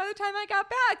bottle, and by the time I got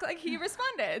back, like he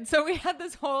responded. So we had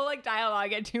this whole like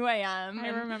dialogue at 2 a.m. I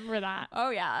remember that. Oh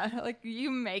yeah, like you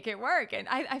make it work, and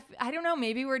I don't know.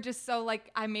 Maybe we're just so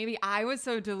like I was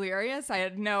so delirious. I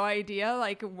had no idea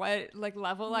like what like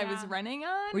level I was Yeah. running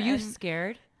on. Were you and-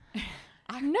 scared?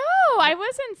 No, I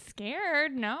wasn't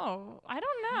scared. No, I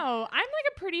don't know. I'm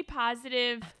like a pretty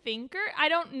positive thinker. I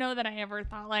don't know that I ever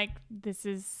thought like this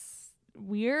is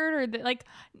weird or that like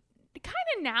kind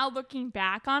of now looking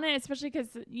back on it, especially because,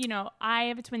 you know, I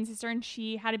have a twin sister and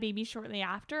she had a baby shortly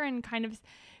after, and kind of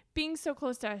being so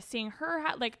close to seeing her,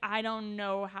 like, I don't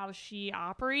know how she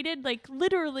operated. Like,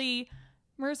 literally,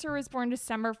 Mercer was born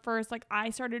December 1st. Like,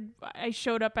 I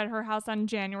showed up at her house on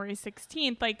January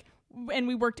 16th. Like, and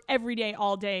we worked every day,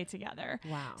 all day together.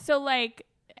 Wow. So, like,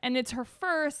 and it's her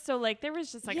first. So, like, there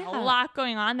was just, like, Yeah. a lot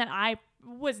going on that I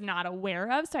was not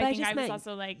aware of. So, But I think just I was meant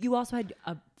also, like, you also had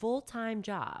a full-time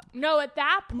job. no, at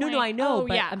that point. No, I know, Oh,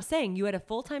 but yeah. I'm saying you had a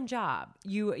full-time job.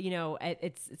 You know,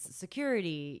 it's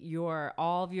security,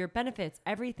 all of your benefits,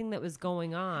 everything that was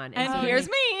going on. And so here's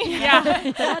you- me. Yeah.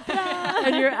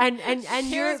 and you're and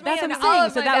Here's me that's what and I'm all saying.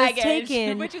 of So my that was baggage.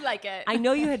 taken. Would you like it? I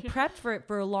know you had prepped for it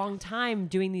for a long time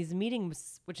doing these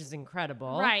meetings, which is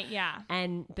incredible. Right. Yeah.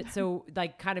 But so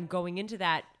like kind of going into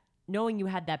that, knowing you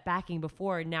had that backing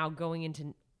before, now going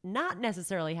into not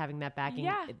necessarily having that backing,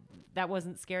 Yeah. that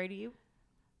wasn't scary to you?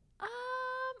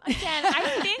 Again,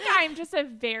 I think I'm just a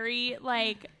very,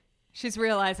 like, She's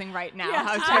realizing right now Yeah.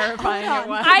 how terrifying it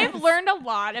was. I've learned a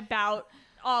lot about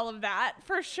all of that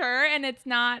for sure, and it's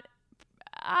not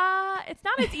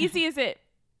as easy as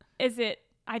it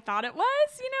I thought it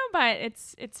was, you know, but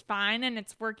it's fine and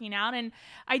it's working out. And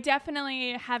I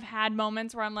definitely have had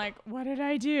moments where I'm like, what did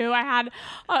I do? I had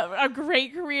a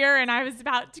great career and I was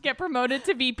about to get promoted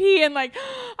to VP, and like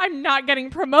I'm not getting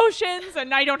promotions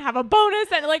and I don't have a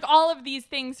bonus and like all of these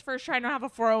things. For sure, I don't have a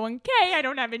 401k, I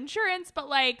don't have insurance, but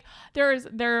like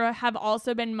there have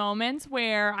also been moments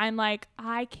where I'm like,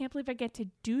 I can't believe I get to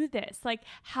do this. Like,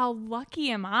 how lucky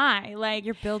am I? Like,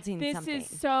 You're building this something.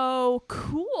 is so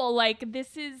cool. Like,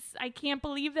 I can't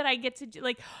believe that I get to do,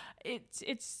 like,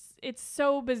 it's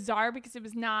so bizarre because it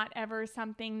was not ever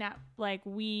something that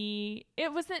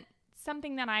it wasn't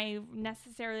something that I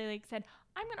necessarily like said,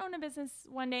 I'm going to own a business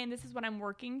one day and this is what I'm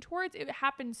working towards. It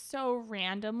happened so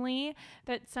randomly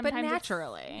that sometimes But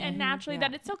naturally. naturally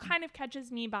that it still kind of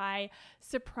catches me by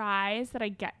surprise that I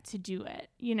get to do it,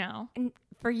 you know? And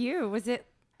for you, was it,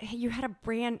 you had a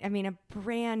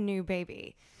brand new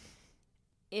baby?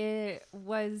 It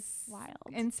was Wild.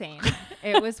 insane.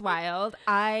 It was wild.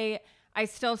 I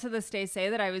still to this day say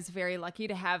that I was very lucky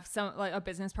to have a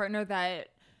business partner that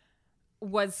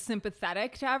was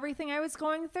sympathetic to everything I was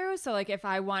going through. So like if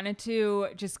I wanted to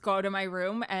just go to my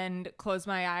room and close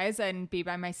my eyes and be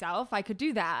by myself, I could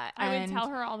do that. I would And tell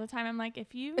her all the time, I'm like,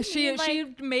 if you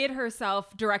she made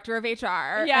herself director of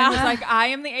HR. Yeah. And was like, I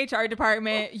am the HR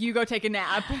department. You go take a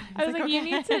nap. I was like, you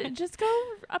need to just go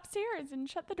upstairs and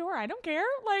shut the door. I don't care.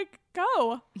 Like,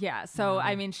 go. Yeah. So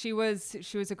I mean, she was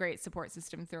a great support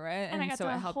system through it, And I got so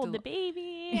to it helped. hold the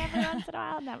baby every once in a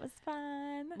while, and that was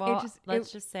fun. Well,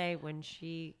 let's just say when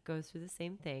she goes through the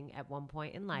same thing at one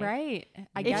point in life. Right.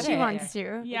 I If get she it. wants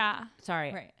to. Yeah.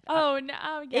 Sorry. Right. Oh, no.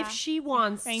 Oh, yeah. If she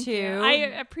wants Thank to. you. I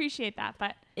appreciate that,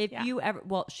 but If yeah. you ever,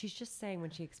 well, she's just saying when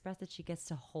she expressed that she gets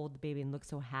to hold the baby and look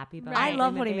so happy about Right. I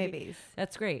love holding holding the babies.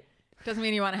 That's great. Doesn't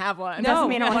mean you want to have one. Doesn't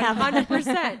mean I wanna have one.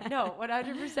 100%. No,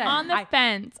 100%. on the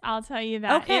fence, I'll tell you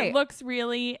that. Okay. It looks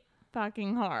really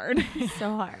fucking hard.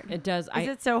 So hard. It does. Is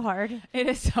it so hard? It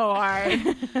is so hard.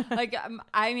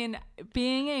 I mean,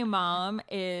 being a mom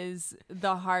is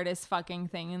the hardest fucking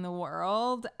thing in the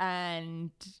world.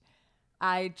 And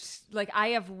I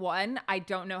have one. I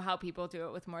don't know how people do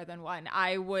it with more than one.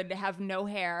 I would have no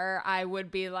hair. I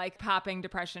would be like popping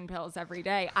depression pills every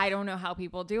day. I don't know how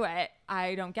people do it.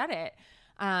 I don't get it.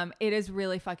 It is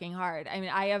really fucking hard. I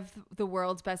mean, I have the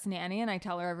world's best nanny, and I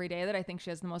tell her every day that I think she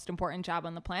has the most important job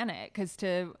on the planet, because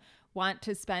to want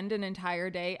to spend an entire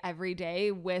day every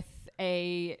day with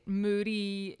a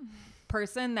moody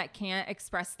person that can't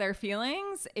express their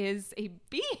feelings is a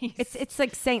beast. It's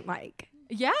like saint-like.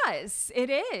 Yes, it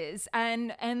is.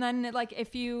 And then like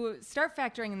if you start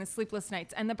factoring in the sleepless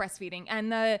nights and the breastfeeding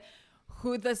and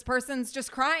who this person's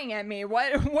just crying at me,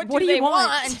 what do they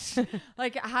want?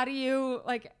 Like,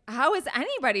 how is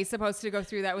anybody supposed to go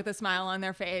through that with a smile on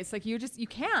their face? Like you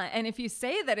can't. And if you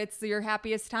say that it's your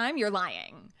happiest time, you're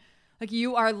lying. Like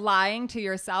you are lying to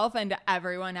yourself and to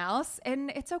everyone else.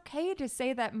 And it's okay to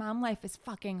say that mom life is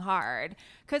fucking hard,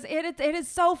 because it is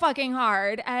so fucking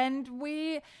hard. And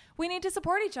we need to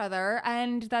support each other.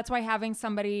 And that's why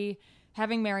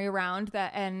having Mary around,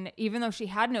 that, and even though she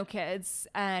had no kids,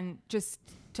 and just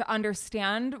to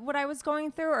understand what I was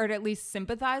going through, or to at least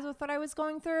sympathize with what I was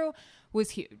going through,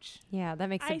 was huge. Yeah, that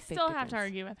makes a I big still have to difference.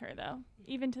 argue with her though,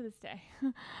 even to this day.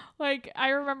 Like I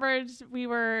remember we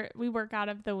work out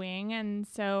of the wing, and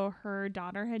so her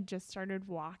daughter had just started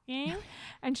walking,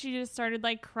 and she just started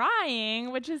like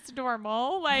crying, which is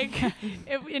normal. Like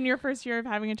in your first year of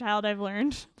having a child, I've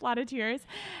learned a lot of tears,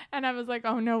 and I was like,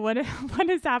 oh no, what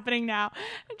is happening now?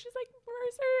 And she's like,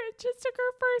 Mercer just took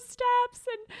her first steps,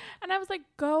 and I was like,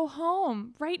 go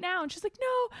home right now. And she's like,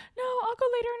 no, I'll go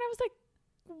later. And I was like,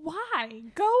 why?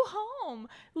 Go home.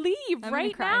 Leave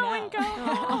right now and go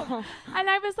home. And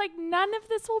I was like, none of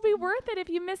this will be worth it if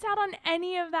you miss out on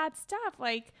any of that stuff.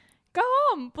 Like, go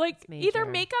home. Like, either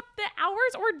make up the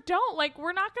hours or don't. Like,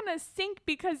 we're not going to sink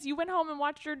because you went home and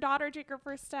watched your daughter take her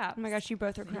first steps. Oh my gosh, you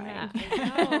both are crying.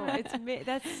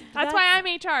 That's That's why I'm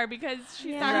HR, because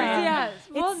she's not around. Yes.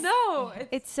 Well, no.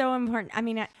 It's so important. I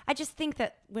mean, I just think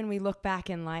that when we look back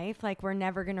in life, like we're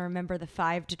never going to remember the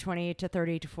 5 to 20 to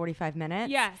 30 to 45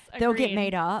 minutes. Yes, They'll get agreed.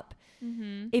 made up.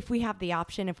 If we have the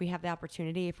option, if we have the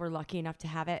opportunity, if we're lucky enough to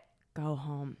have it, go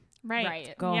home.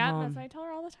 Right. Go yeah, home. that's what I tell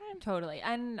her all the time. Totally.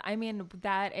 And I mean,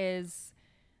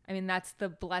 that's the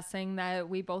blessing that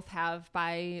we both have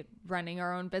by running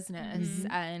our own business.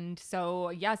 And so,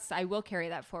 yes, I will carry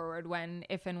that forward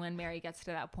if and when Mary gets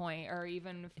to that point, or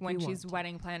even when she's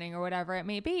wedding planning or whatever it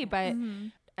may be. But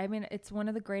I mean, it's one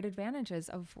of the great advantages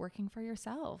of working for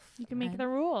yourself. You can make the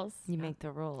rules. You make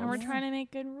the rules. And we're trying to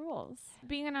make good rules.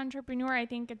 Being an entrepreneur, I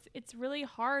think it's really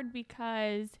hard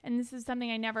because, and this is something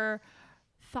I never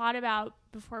thought about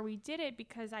before we did it,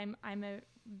 because I'm a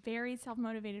very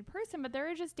self-motivated person, but there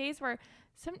are just days where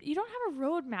you don't have a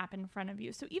roadmap in front of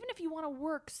you. So even if you want to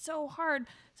work so hard,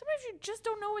 sometimes you just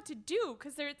don't know what to do,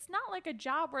 because it's not like a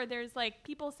job where there's like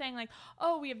people saying like,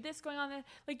 oh, we have this going on.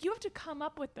 Like you have to come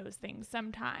up with those things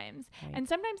sometimes. Right. And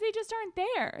sometimes they just aren't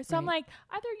there. So I'm like,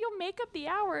 either you'll make up the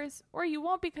hours or you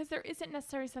won't, because there isn't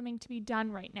necessarily something to be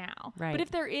done right now. Right. But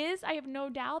if there is, I have no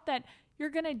doubt that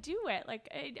you're going to do it. Like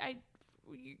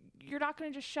you're not going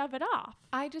to just shove it off.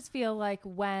 I just feel like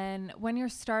when you're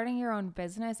starting your own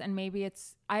business, and maybe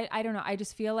it's, I don't know, I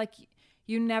just feel like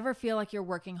you never feel like you're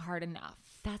working hard enough.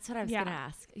 That's what I was going to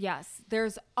ask. Yes.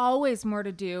 There's always more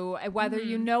to do. Whether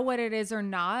you know what it is or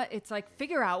not, it's like,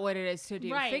 figure out what it is to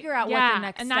do. Right. Figure out what the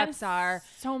next steps are.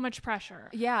 So much pressure.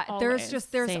 Yeah. Always.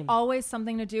 There's always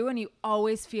something to do, and you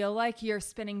always feel like you're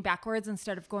spinning backwards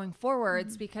instead of going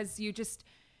forwards, because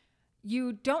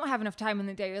you don't have enough time in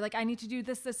the day. You're like, I need to do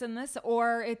this, this, and this.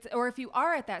 Or if you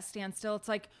are at that standstill, it's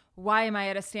like, why am I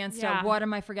at a standstill? Yeah. What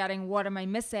am I forgetting? What am I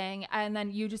missing? And then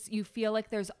you feel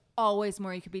like there's always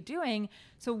more you could be doing.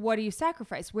 So what do you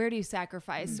sacrifice? Where do you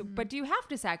sacrifice? But do you have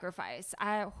to sacrifice?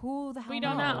 Who the hell We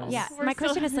don't know. Yeah. We're My still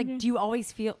question is like, thinking. do you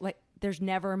always feel like there's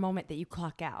never a moment that you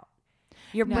clock out?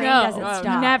 Your brain No, doesn't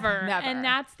stop. Never. Never. And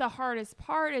that's the hardest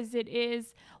part, is it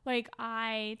is like,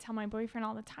 I tell my boyfriend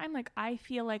all the time, like, I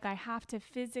feel like I have to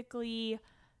physically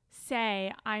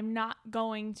say, I'm not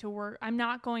going to work. I'm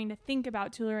not going to think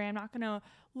about Tuileries. I'm not going to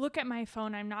look at my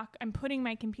phone. I'm putting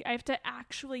my computer. I have to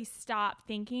actually stop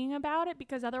thinking about it,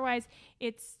 because otherwise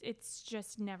it's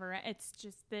just never,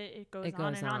 it goes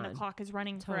on and on. The clock is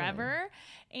running forever.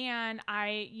 And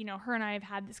her and I have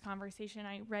had this conversation.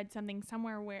 I read something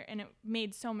somewhere and it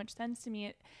made so much sense to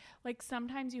me. Like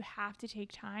sometimes you have to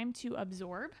take time to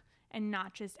absorb and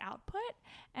not just output.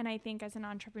 And I think as an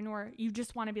entrepreneur, you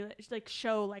just want to be like,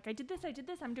 show like, I did this,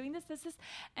 I'm doing this.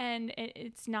 And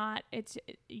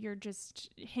you're just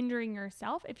hindering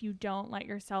yourself if you don't let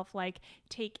yourself like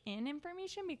take in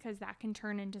information, because that can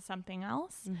turn into something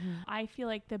else. I feel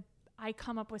like I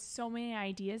come up with so many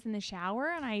ideas in the shower,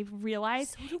 and I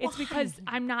realize it's because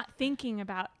I'm not thinking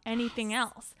about anything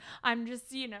else. I'm just,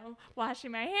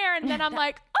 washing my hair, and then I'm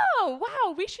like, oh,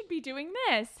 wow, we should be doing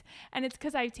this. And it's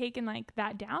because I've taken like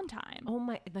that downtime. Oh,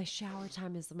 my shower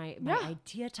time is my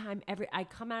idea time. I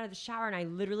come out of the shower and I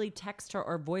literally text her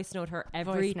or voice note her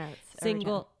every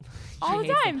single all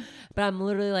the time. But I'm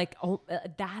literally like,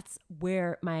 that's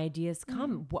where my ideas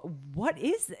come. What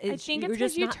is it? I think it's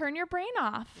because you turn your brain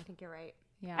off. I think you're right.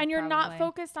 Yeah, and you're not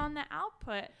focused on the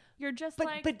output. You're just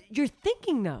but you're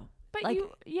thinking though. But like,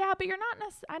 but you're not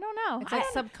necessarily, I don't know. It's like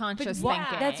subconscious What?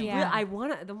 thinking. That's real. I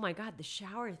want to. Oh my God, the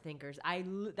shower thinkers.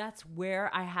 That's where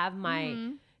I have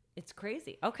my. It's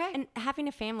crazy. Okay. And having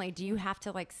a family, do you have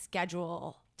to like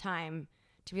schedule time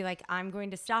to be like, I'm going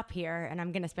to stop here and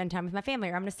I'm going to spend time with my family,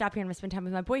 or I'm going to stop here and I'm going to spend time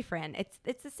with my boyfriend.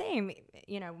 It's the same,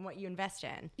 what you invest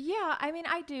in. Yeah, I mean,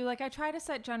 I do. Like, I try to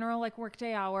set general like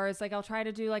workday hours. Like, I'll try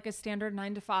to do like a standard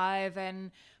 9 to 5,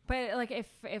 but like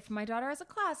if my daughter has a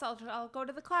class, I'll go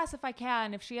to the class if I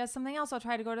can. If she has something else, I'll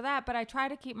try to go to that. But I try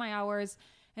to keep my hours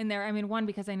in there. I mean, one,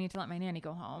 because I need to let my nanny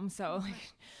go home. So,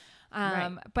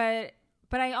 but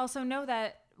I also know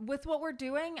that with what we're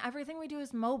doing, everything we do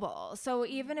is mobile. So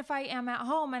even if I am at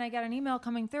home and I get an email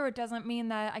coming through, it doesn't mean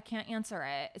that I can't answer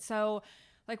it. So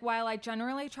like, while I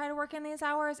generally try to work in these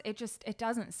hours, it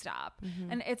doesn't stop.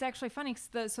 And it's actually funny.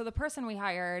 So the person we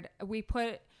hired, we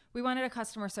wanted a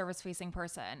customer service facing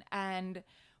person, and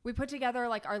we put together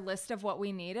like our list of what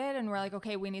we needed, and we're like,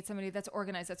 okay, we need somebody that's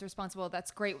organized, that's responsible,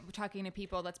 that's great talking to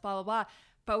people, that's blah, blah, blah.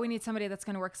 But we need somebody that's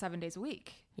going to work 7 days a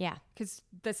week. Yeah. Because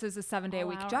this is a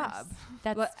 7-day-a-week hours. job.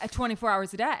 That's 24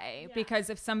 hours a day. Yeah. Because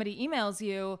if somebody emails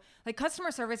you, like, customer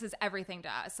service is everything to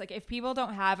us. Like, if people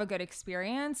don't have a good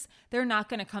experience, they're not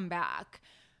going to come back.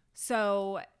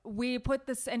 So we put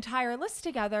this entire list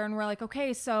together, and we're like,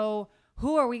 okay, so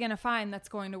who are we going to find that's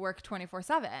going to work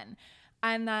 24/7?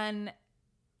 And then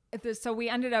so we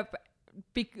ended up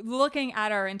looking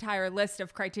at our entire list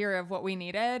of criteria of what we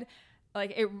needed.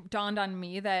 Like, it dawned on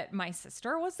me that my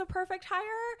sister was the perfect hire.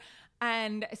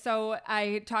 And so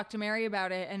I talked to Mary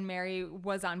about it, and Mary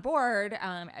was on board.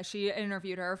 She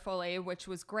interviewed her fully, which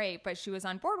was great, but she was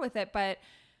on board with it. But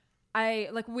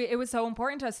it was so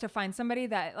important to us to find somebody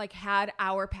that like had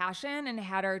our passion and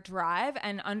had our drive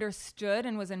and understood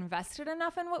and was invested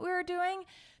enough in what we were doing,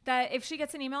 that if she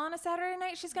gets an email on a Saturday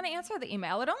night, she's going to answer the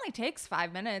email. It only takes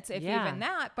 5 minutes, if even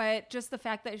that, but just the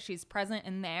fact that she's present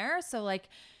in there. So like,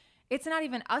 it's not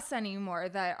even us anymore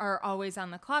that are always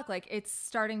on the clock. Like, it's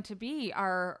starting to be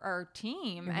our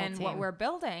team and what we're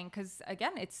building. Because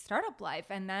again, it's startup life,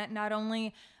 and that not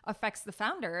only affects the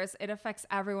founders, it affects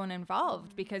everyone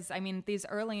involved. Because I mean, these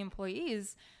early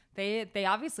employees, they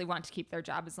obviously want to keep their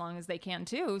job as long as they can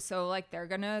too. So like, they're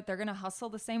gonna hustle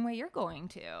the same way you're going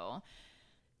to.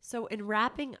 So in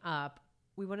wrapping up,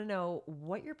 we want to know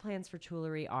what your plans for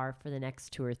Toolery are for the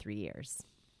next 2 or 3 years.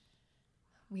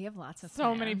 We have lots of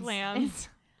So many plans.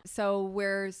 So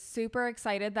we're super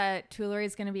excited that Toolery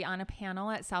is going to be on a panel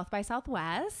at South by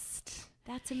Southwest.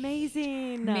 That's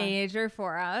amazing. Major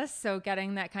for us. So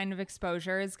getting that kind of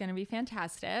exposure is going to be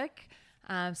fantastic.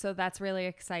 So that's really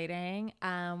exciting.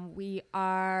 We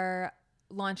are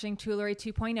launching Toolery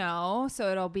 2.0.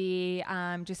 So it'll be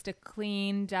just a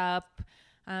cleaned up.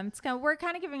 We're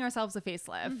kind of giving ourselves a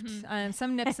facelift,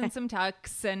 some nips and some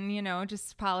tucks, and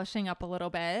just polishing up a little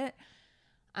bit.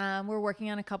 We're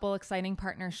working on a couple exciting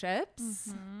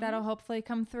partnerships that'll hopefully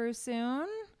come through soon.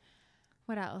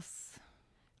 What else?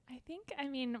 I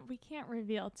mean, we can't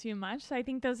reveal too much. So I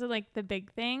think those are like the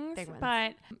big things. Big ones.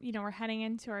 But, we're heading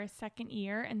into our second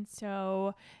year. And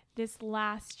so this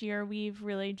last year, we've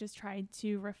really just tried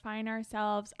to refine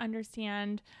ourselves,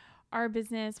 understand our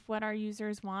business, what our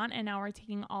users want. And now we're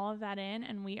taking all of that in,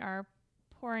 and we are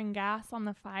pouring gas on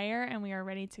the fire, and we are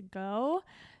ready to go.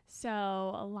 So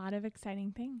a lot of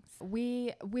exciting things.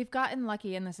 We've gotten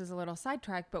lucky, and this is a little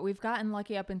sidetrack, but we've gotten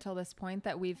lucky up until this point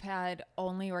that we've had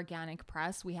only organic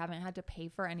press. We haven't had to pay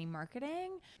for any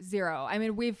marketing. Zero. I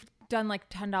mean, we've done like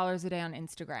 $10 a day on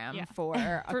Instagram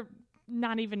for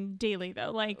not even daily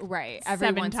though, like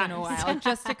every once times. in a while,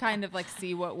 just to kind of like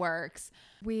see what works.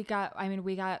 We got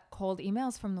cold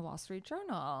emails from the Wall Street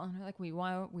Journal, and they're like, we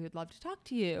would love to talk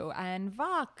to you, and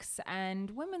Vox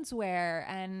and Women's Wear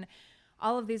and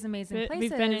all of these amazing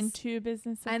places. We've been in Two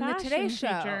Business of and Fashion the Today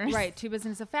Show, features. right? Two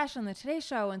Business of Fashion, the Today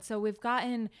Show, and so we've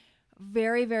gotten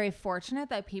very, very fortunate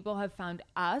that people have found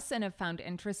us and have found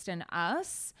interest in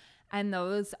us, and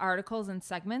those articles and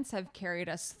segments have carried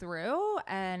us through,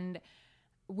 and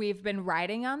we've been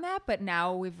riding on that, but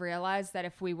now we've realized that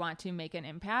if we want to make an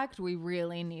impact, we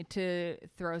really need to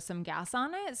throw some gas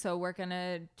on it. So we're going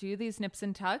to do these nips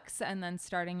and tucks, and then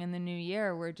starting in the new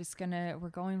year, we're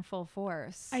going full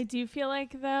force. I do feel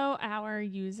like, though, our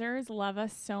users love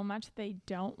us so much they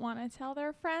don't want to tell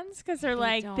their friends, because they're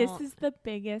this is the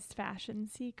biggest fashion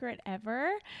secret ever.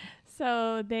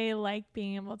 So they like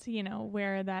being able to,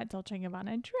 wear that Dolce &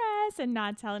 Gabbana dress and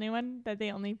not tell anyone that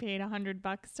they only paid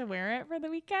 $100 to wear it for the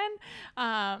weekend.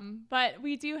 But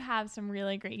we do have some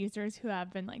really great users who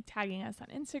have been like tagging us on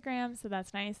Instagram, so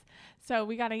that's nice. So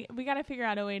we gotta figure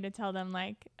out a way to tell them,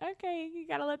 like, okay, you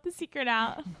gotta let the secret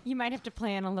out. You might have to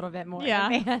plan a little bit more. Yeah.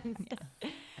 In advance.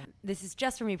 This is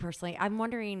just for me personally. I'm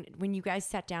wondering, when you guys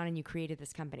sat down and you created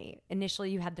this company,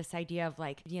 initially you had this idea of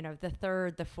like, the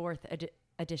third, the fourth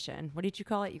edition. What did you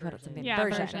call it? You called it something. Yeah,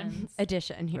 version. versions.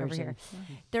 Edition here over here.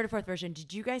 Versions. Third or fourth version.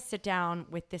 Did you guys sit down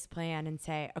with this plan and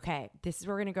say, okay, this is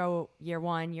where we're going to go year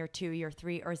 1, year 2, year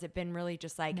 3? Or has it been really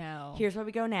just like, No. here's where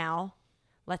we go now.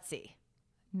 Let's see.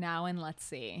 Now and let's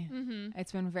see.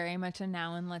 It's been very much a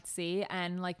now and let's see.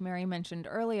 And like Mary mentioned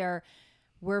earlier,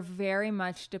 we're very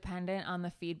much dependent on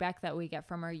the feedback that we get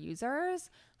from our users.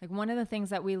 Like one of the things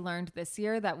that we learned this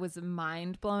year that was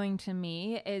mind blowing to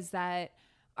me is that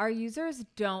our users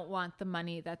don't want the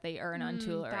money that they earn on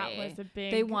Toolery. That was a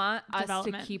big They want us to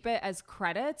development. keep it as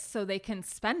credits so they can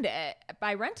spend it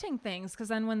by renting things. Because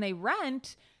then when they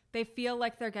rent, they feel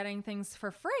like they're getting things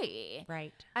for free.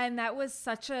 Right. And that was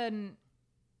such an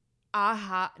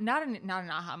aha, not an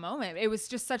aha moment. It was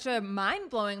just such a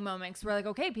mind-blowing moment. 'Cause we're like,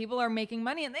 okay, people are making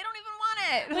money and they don't even want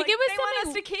it. Like, it was they want us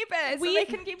something to keep it so they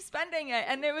can keep spending it.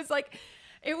 And it was like,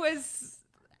 it was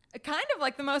kind of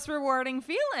like the most rewarding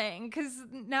feeling because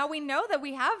now we know that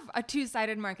we have a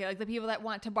two-sided market, like the people that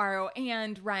want to borrow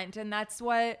and rent. And that's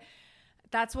what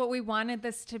we wanted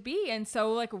this to be. And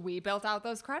so like we built out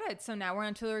those credits. So now we're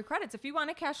on Toolery credits. If you want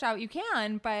to cash out, you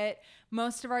can, but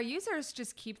most of our users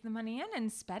just keep the money in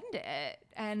and spend it.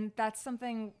 And that's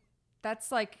something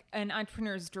that's like an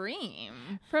entrepreneur's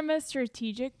dream. From a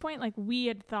strategic point, like we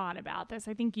had thought about this.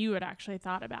 I think you had actually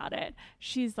thought about it.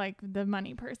 She's like the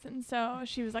money person. So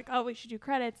she was like, oh, we should do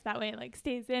credits. That way it like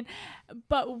stays in.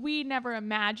 But we never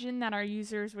imagined that our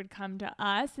users would come to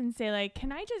us and say like,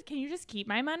 can you just keep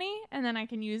my money and then I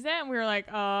can use it? And we were like,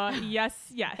 yes.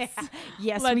 Yes,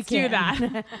 Let's we can. do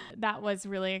that. That was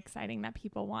really exciting that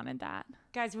people wanted that.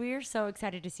 Guys, we are so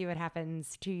excited to see what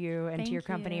happens to you and to Thank your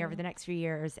company you. over the next few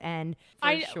years. And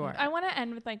I sure. want to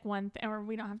end with like one thing, or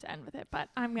we don't have to end with it, but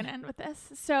I'm going to end with this.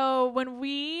 So when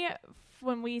we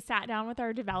sat down with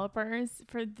our developers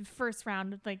for the first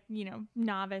round of like,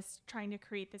 novice trying to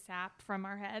create this app from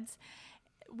our heads,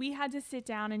 we had to sit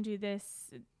down and do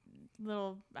this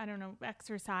little,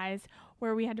 exercise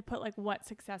where we had to put like what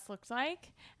success looks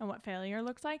like and what failure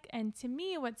looks like. And to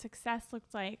me, what success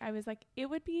looked like, I was like, it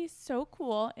would be so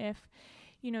cool if,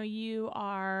 you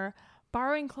are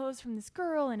borrowing clothes from this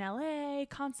girl in LA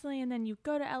constantly. And then you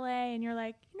go to LA and you're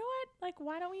like, you know what? Like,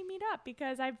 why don't we meet up?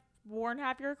 Because I've worn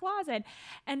half your closet.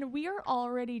 And we are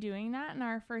already doing that in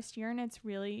our first year. And it's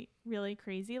really, really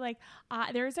crazy. Like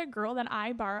there's a girl that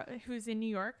I borrow who's in New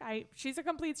York. She's a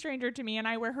complete stranger to me and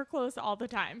I wear her clothes all the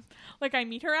time. Like I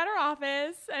meet her at her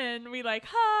office and we like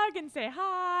hug and say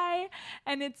hi.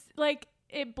 And it's like,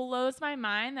 it blows my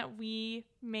mind that we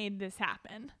made this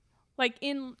happen like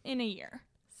in a year.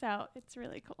 So it's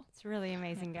really cool. it's really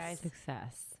amazing, guys.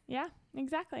 Success. Yeah,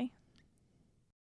 exactly.